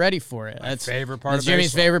Charlie. Get ready for it. That's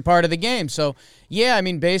Jimmy's favorite part of the game. So, yeah, I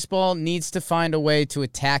mean, baseball needs to find a way to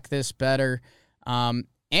attack this better. And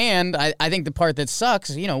I think the part that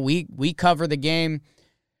sucks, we cover the game.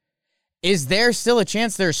 Is there still a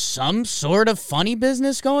chance there's some sort of funny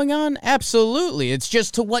business going on? Absolutely. It's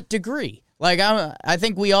just to what degree? Like, I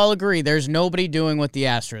think we all agree there's nobody doing what the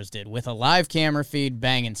Astros did with a live camera feed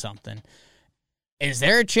banging something. Is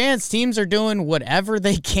there a chance teams are doing whatever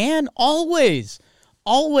they can? Always.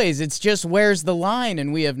 Always. It's just where's the line,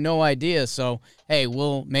 and we have no idea. So, hey,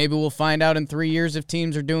 maybe we'll find out in 3 years if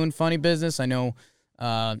teams are doing funny business. I know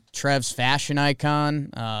Trev's fashion icon,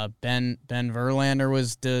 Ben Verlander,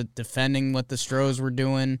 was defending what the Stros were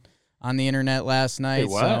doing on the internet last night.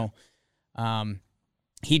 Wait, what? So,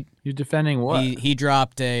 You're defending what? He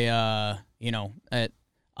dropped a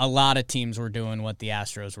lot of teams were doing what the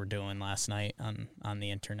Astros were doing last night on the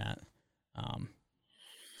internet.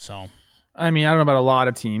 So. I mean, I don't know about a lot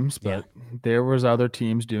of teams, but there was other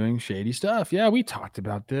teams doing shady stuff. Yeah, we talked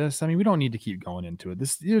about this. I mean, we don't need to keep going into it.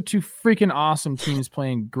 These are 2 freaking awesome teams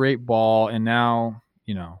playing great ball, and now,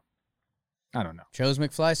 I don't know. Joe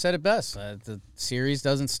McFly said it best. The series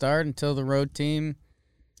doesn't start until the road team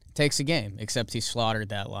takes a game, except he slaughtered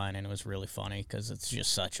that line, and it was really funny because it's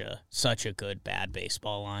just such a good, bad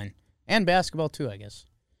baseball line. And basketball, too, I guess.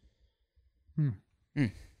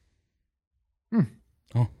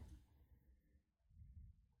 Oh.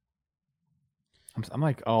 I'm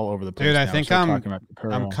like all over the place. Dude, I now, think so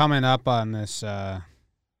I'm coming up on this. Let's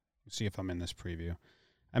see if I'm in this preview.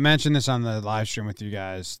 I mentioned this on the live stream with you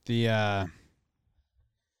guys. The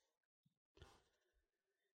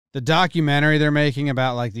documentary they're making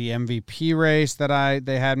about like the MVP race that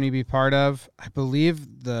they had me be part of. I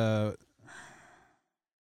believe they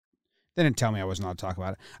didn't tell me I wasn't allowed to talk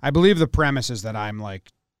about it. I believe the premise is that I'm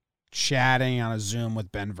like chatting on a Zoom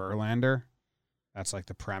with Ben Verlander. That's like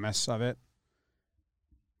the premise of it.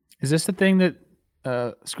 Is this the thing that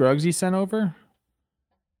Scruggsy sent over?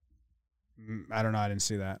 I don't know. I didn't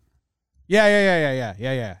see that.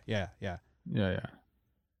 Yeah.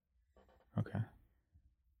 Okay.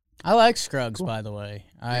 I like Scruggs, by the way.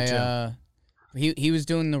 He was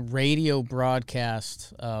doing the radio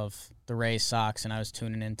broadcast of the Ray Sox, and I was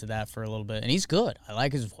tuning into that for a little bit. And he's good. I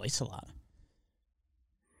like his voice a lot.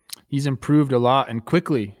 He's improved a lot and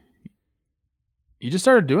quickly. He just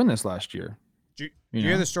started doing this last year. Did you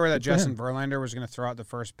hear the story that Justin Verlander was going to throw out the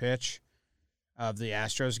first pitch of the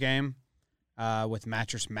Astros game with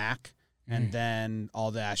Mattress Mac, and then all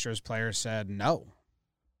the Astros players said no,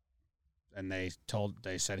 and they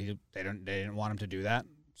said they didn't want him to do that,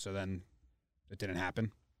 so then it didn't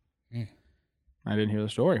happen. I didn't hear the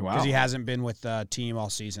story. Wow, because he hasn't been with the team all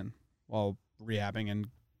season while rehabbing and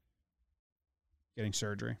getting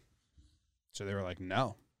surgery, so they were like,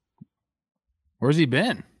 no. Where's he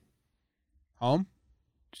been? Home.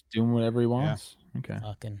 Just doing whatever he wants. Yeah. Okay.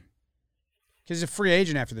 Fucking. Because he's a free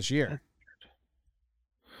agent after this year.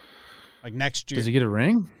 Like next year. Does he get a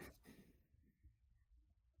ring?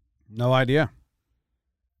 No idea.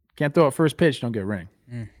 Can't throw at first pitch, don't get a ring.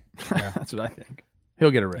 Yeah. That's what I think.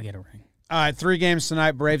 He'll get a ring. All right, 3 games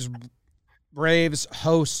tonight. Braves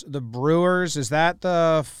host the Brewers. Is that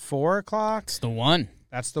the 4 o'clock? It's the one.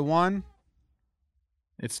 That's the one?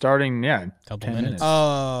 It's starting, couple minutes.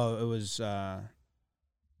 Oh, it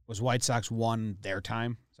was White Sox 1 their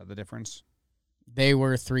time? Is that the difference? They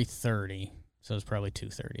were 3:30, so it's probably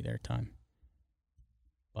 2:30 their time.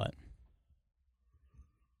 But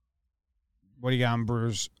what do you got on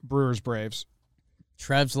Brewers Braves?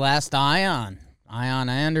 Trev's last Ion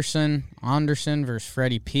Anderson versus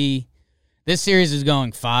Freddie P. This series is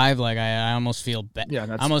going 5. Like I almost feel bad.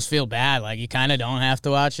 I almost feel bad. Like you kind of don't have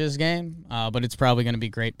to watch this game, but it's probably going to be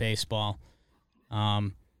great baseball.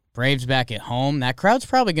 Braves back at home. That crowd's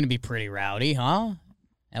probably going to be pretty rowdy, huh?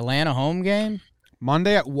 Atlanta home game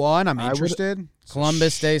Monday at 1. I'm interested.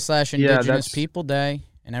 Columbus Day / Indigenous People Day,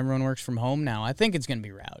 and everyone works from home now. I think it's going to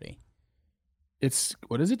be rowdy.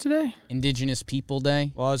 What is it today? Indigenous People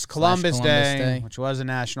Day. Well, it's Columbus Day, which was a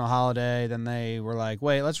national holiday. Then they were like,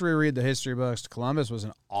 wait, let's reread the history books. Columbus was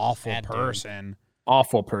an awful person.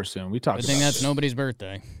 Awful person. We talked about I think that's nobody's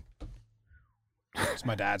birthday. It's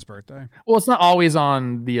my dad's birthday. Well, it's not always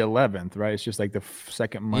on the 11th, right? It's just like the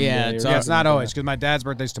second Monday. Yeah, it's not always, because my dad's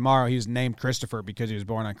birthday's tomorrow. He was named Christopher because he was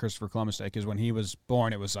born on Christopher Columbus Day, because when he was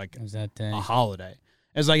born, it was like that day. A holiday.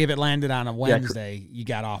 It was like if it landed on a Wednesday, you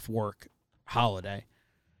got off work holiday.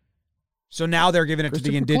 So now they're giving it to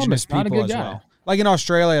the indigenous people as well. Like in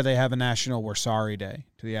Australia, they have a national "We're Sorry" Day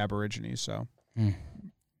to the Aborigines. So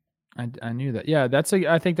I knew that. Yeah,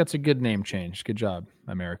 I think that's a good name change. Good job,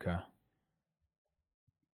 America.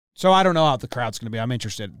 So I don't know how the crowd's going to be. I'm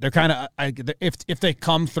interested. They're kind of if they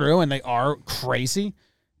come through and they are crazy,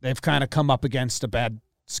 they've kind of come up against a bad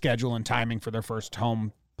schedule and timing for their first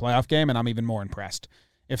home playoff game, and I'm even more impressed.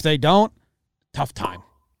 If they don't, tough time.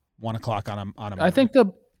 1 o'clock on a Monday.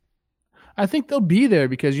 I think they'll be there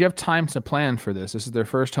because you have time to plan for this. This is their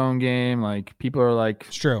first home game. Like people are like,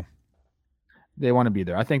 it's true. They want to be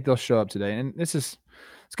there. I think they'll show up today, and it's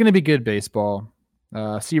going to be good baseball.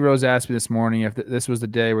 C. Rose asked me this morning if this was the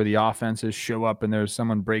day where the offenses show up and there's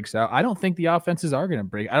someone breaks out. I don't think the offenses are going to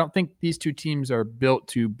break. I don't think these two teams are built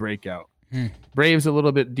to break out. Braves a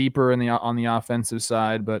little bit deeper on the offensive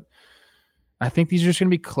side, but I think these are just going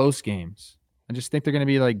to be close games. I just think they're going to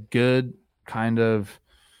be like good kind of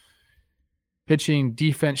pitching,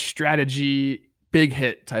 defense, strategy, big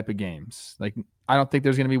hit type of games. Like I don't think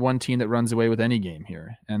there's going to be one team that runs away with any game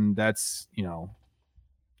here, and that's going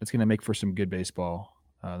to make for some good baseball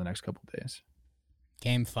the next couple of days.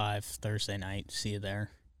 Game 5 Thursday night. See you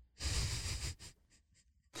there.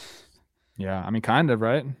 Yeah, I mean, kind of,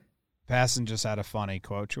 right? Passon just had a funny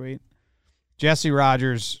quote tweet. Jesse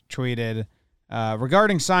Rogers tweeted,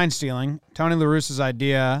 regarding sign stealing, Tony La Russa's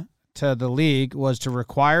idea to the league was to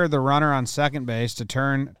require the runner on second base to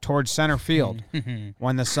turn towards center field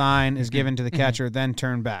when the sign is given to the catcher, then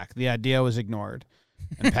turn back. The idea was ignored.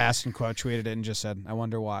 And Passon quote tweeted it and just said, I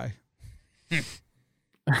wonder why.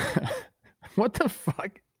 What the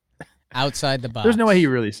fuck? Outside the box. There's no way he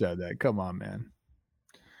really said that. Come on, man.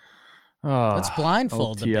 Oh, let's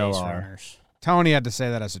blindfold the base runners. Tony had to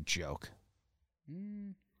say that as a joke.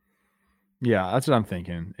 Yeah, that's what I'm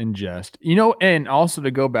thinking in jest. And also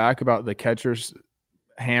to go back about the catchers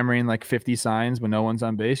hammering like 50 signs when no one's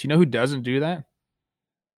on base. You know who doesn't do that?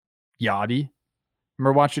 Yachty.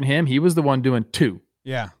 Remember watching him? He was the one doing 2.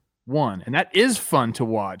 Yeah. 1. And that is fun to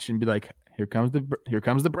watch and be like, here comes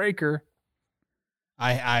the breaker.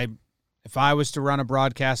 If I was to run a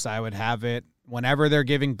broadcast, I would have it whenever they're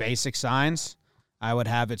giving basic signs, I would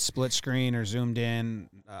have it split screen or zoomed in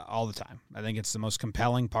all the time. I think it's the most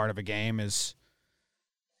compelling part of a game is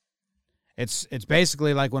it's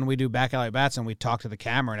basically like when we do back alley bats and we talk to the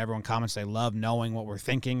camera and everyone comments they love knowing what we're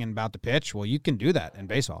thinking and about the pitch. Well, you can do that in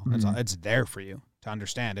baseball. Mm-hmm. It's there for you to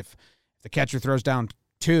understand. If the catcher throws down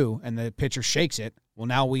 2 and the pitcher shakes it, well,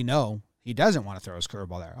 now we know he doesn't want to throw his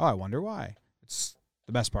curveball there. Oh, I wonder why. It's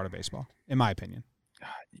the best part of baseball, in my opinion.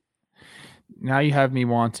 Now you have me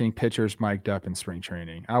wanting pitchers mic'd up in spring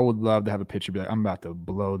training. I would love to have a pitcher be like, I'm about to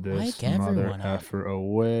blow this mother effer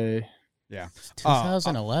away. Yeah.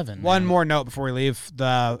 2011. One more note before we leave.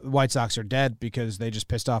 The White Sox are dead because they just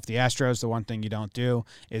pissed off the Astros. The one thing you don't do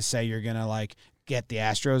is say you're going to get the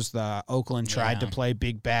Astros. The Oakland tried to play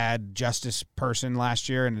big bad justice person last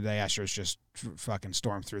year, and the Astros just fucking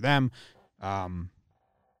stormed through them.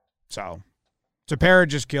 So Tepera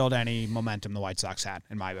just killed any momentum the White Sox had,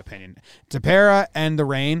 in my opinion. Tepera and the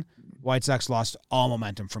rain, White Sox lost all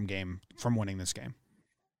momentum from winning this game.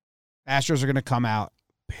 Astros are going to come out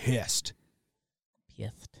pissed.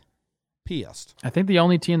 I think the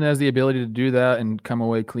only team that has the ability to do that and come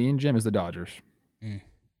away clean, Jim, is the Dodgers.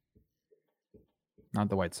 Not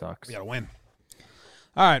the White Sox. We got to win.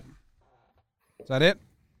 All right. Is that it?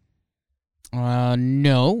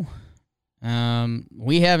 No.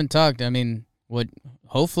 We haven't talked. I mean, what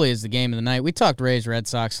hopefully is the game of the night. We talked Rays Red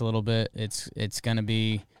Sox a little bit. It's going to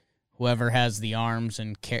be whoever has the arms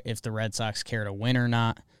and if the Red Sox care to win or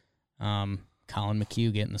not. Colin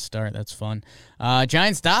McHugh getting the start. That's fun.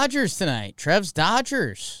 Giants Dodgers tonight. Trev's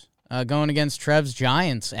Dodgers going against Trev's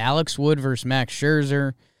Giants. Alex Wood versus Max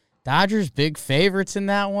Scherzer. Dodgers big favorites in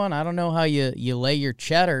that one. I don't know how you lay your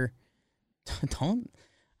cheddar.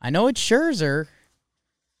 I know it's Scherzer.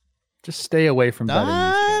 Just stay away from betting these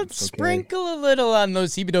games, okay? Sprinkle a little on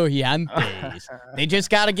those Cibido Giantes. They just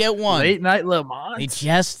got to get one. Late night Le Mans. They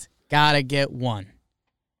just got to get one.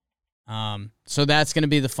 So that's going to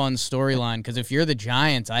be the fun storyline because if you're the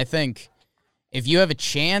Giants, I think if you have a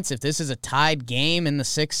chance, if this is a tied game in the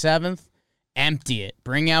 6th, 7th, empty it.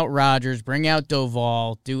 Bring out Rodgers, bring out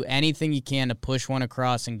Doval, do anything you can to push one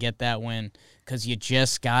across and get that win because you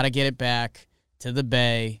just got to get it back to the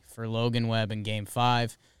Bay for Logan Webb in Game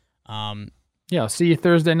 5. I'll see you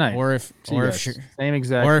Thursday night. Same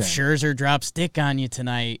exact. Or if Scherzer drops dick on you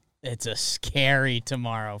tonight, it's a scary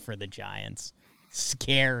tomorrow for the Giants.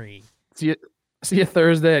 Scary. See you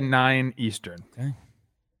Thursday at 9 Eastern. Okay.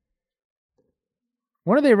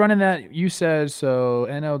 When are they running that? You said so.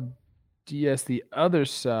 NLDS the other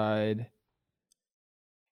side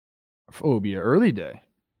Oh, it'll be an early day.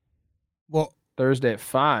 Well, Thursday at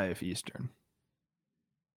 5 Eastern.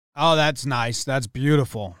 oh, that's nice. That's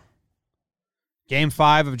beautiful. Game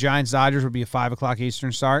 5 of Giants-Dodgers would be a 5 o'clock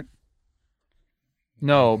Eastern start.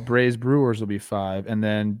 No, Braves-Brewers will be 5, and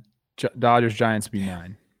then Dodgers-Giants will be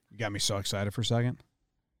 9. You got me so excited for a second.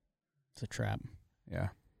 It's a trap. Yeah.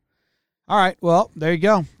 All right. Well, there you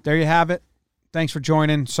go. There you have it. Thanks for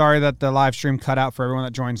joining. Sorry that the live stream cut out for everyone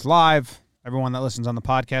that joins live. Everyone that listens on the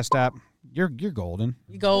podcast app. You're golden.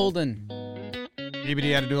 You golden.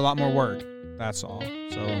 BBD had to do a lot more work. That's all.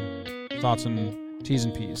 So, thoughts and T's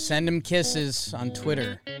and P's. Send him kisses on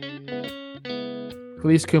Twitter.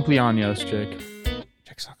 Feliz cumpleaños, Jake.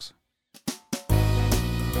 Jake sucks.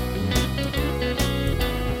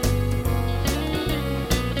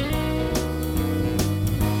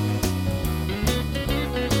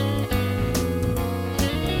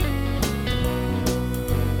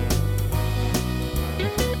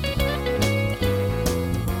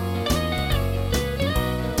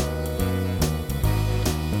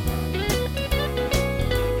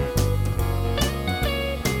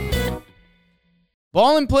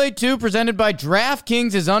 Ball and Play 2 presented by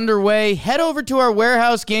DraftKings is underway. Head over to our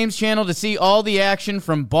Warehouse Games channel to see all the action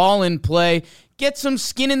from Ball and Play. Get some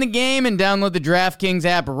skin in the game and download the DraftKings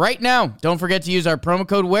app right now. Don't forget to use our promo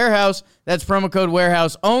code Warehouse. That's promo code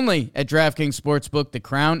Warehouse only at DraftKings Sportsbook. The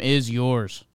crown is yours.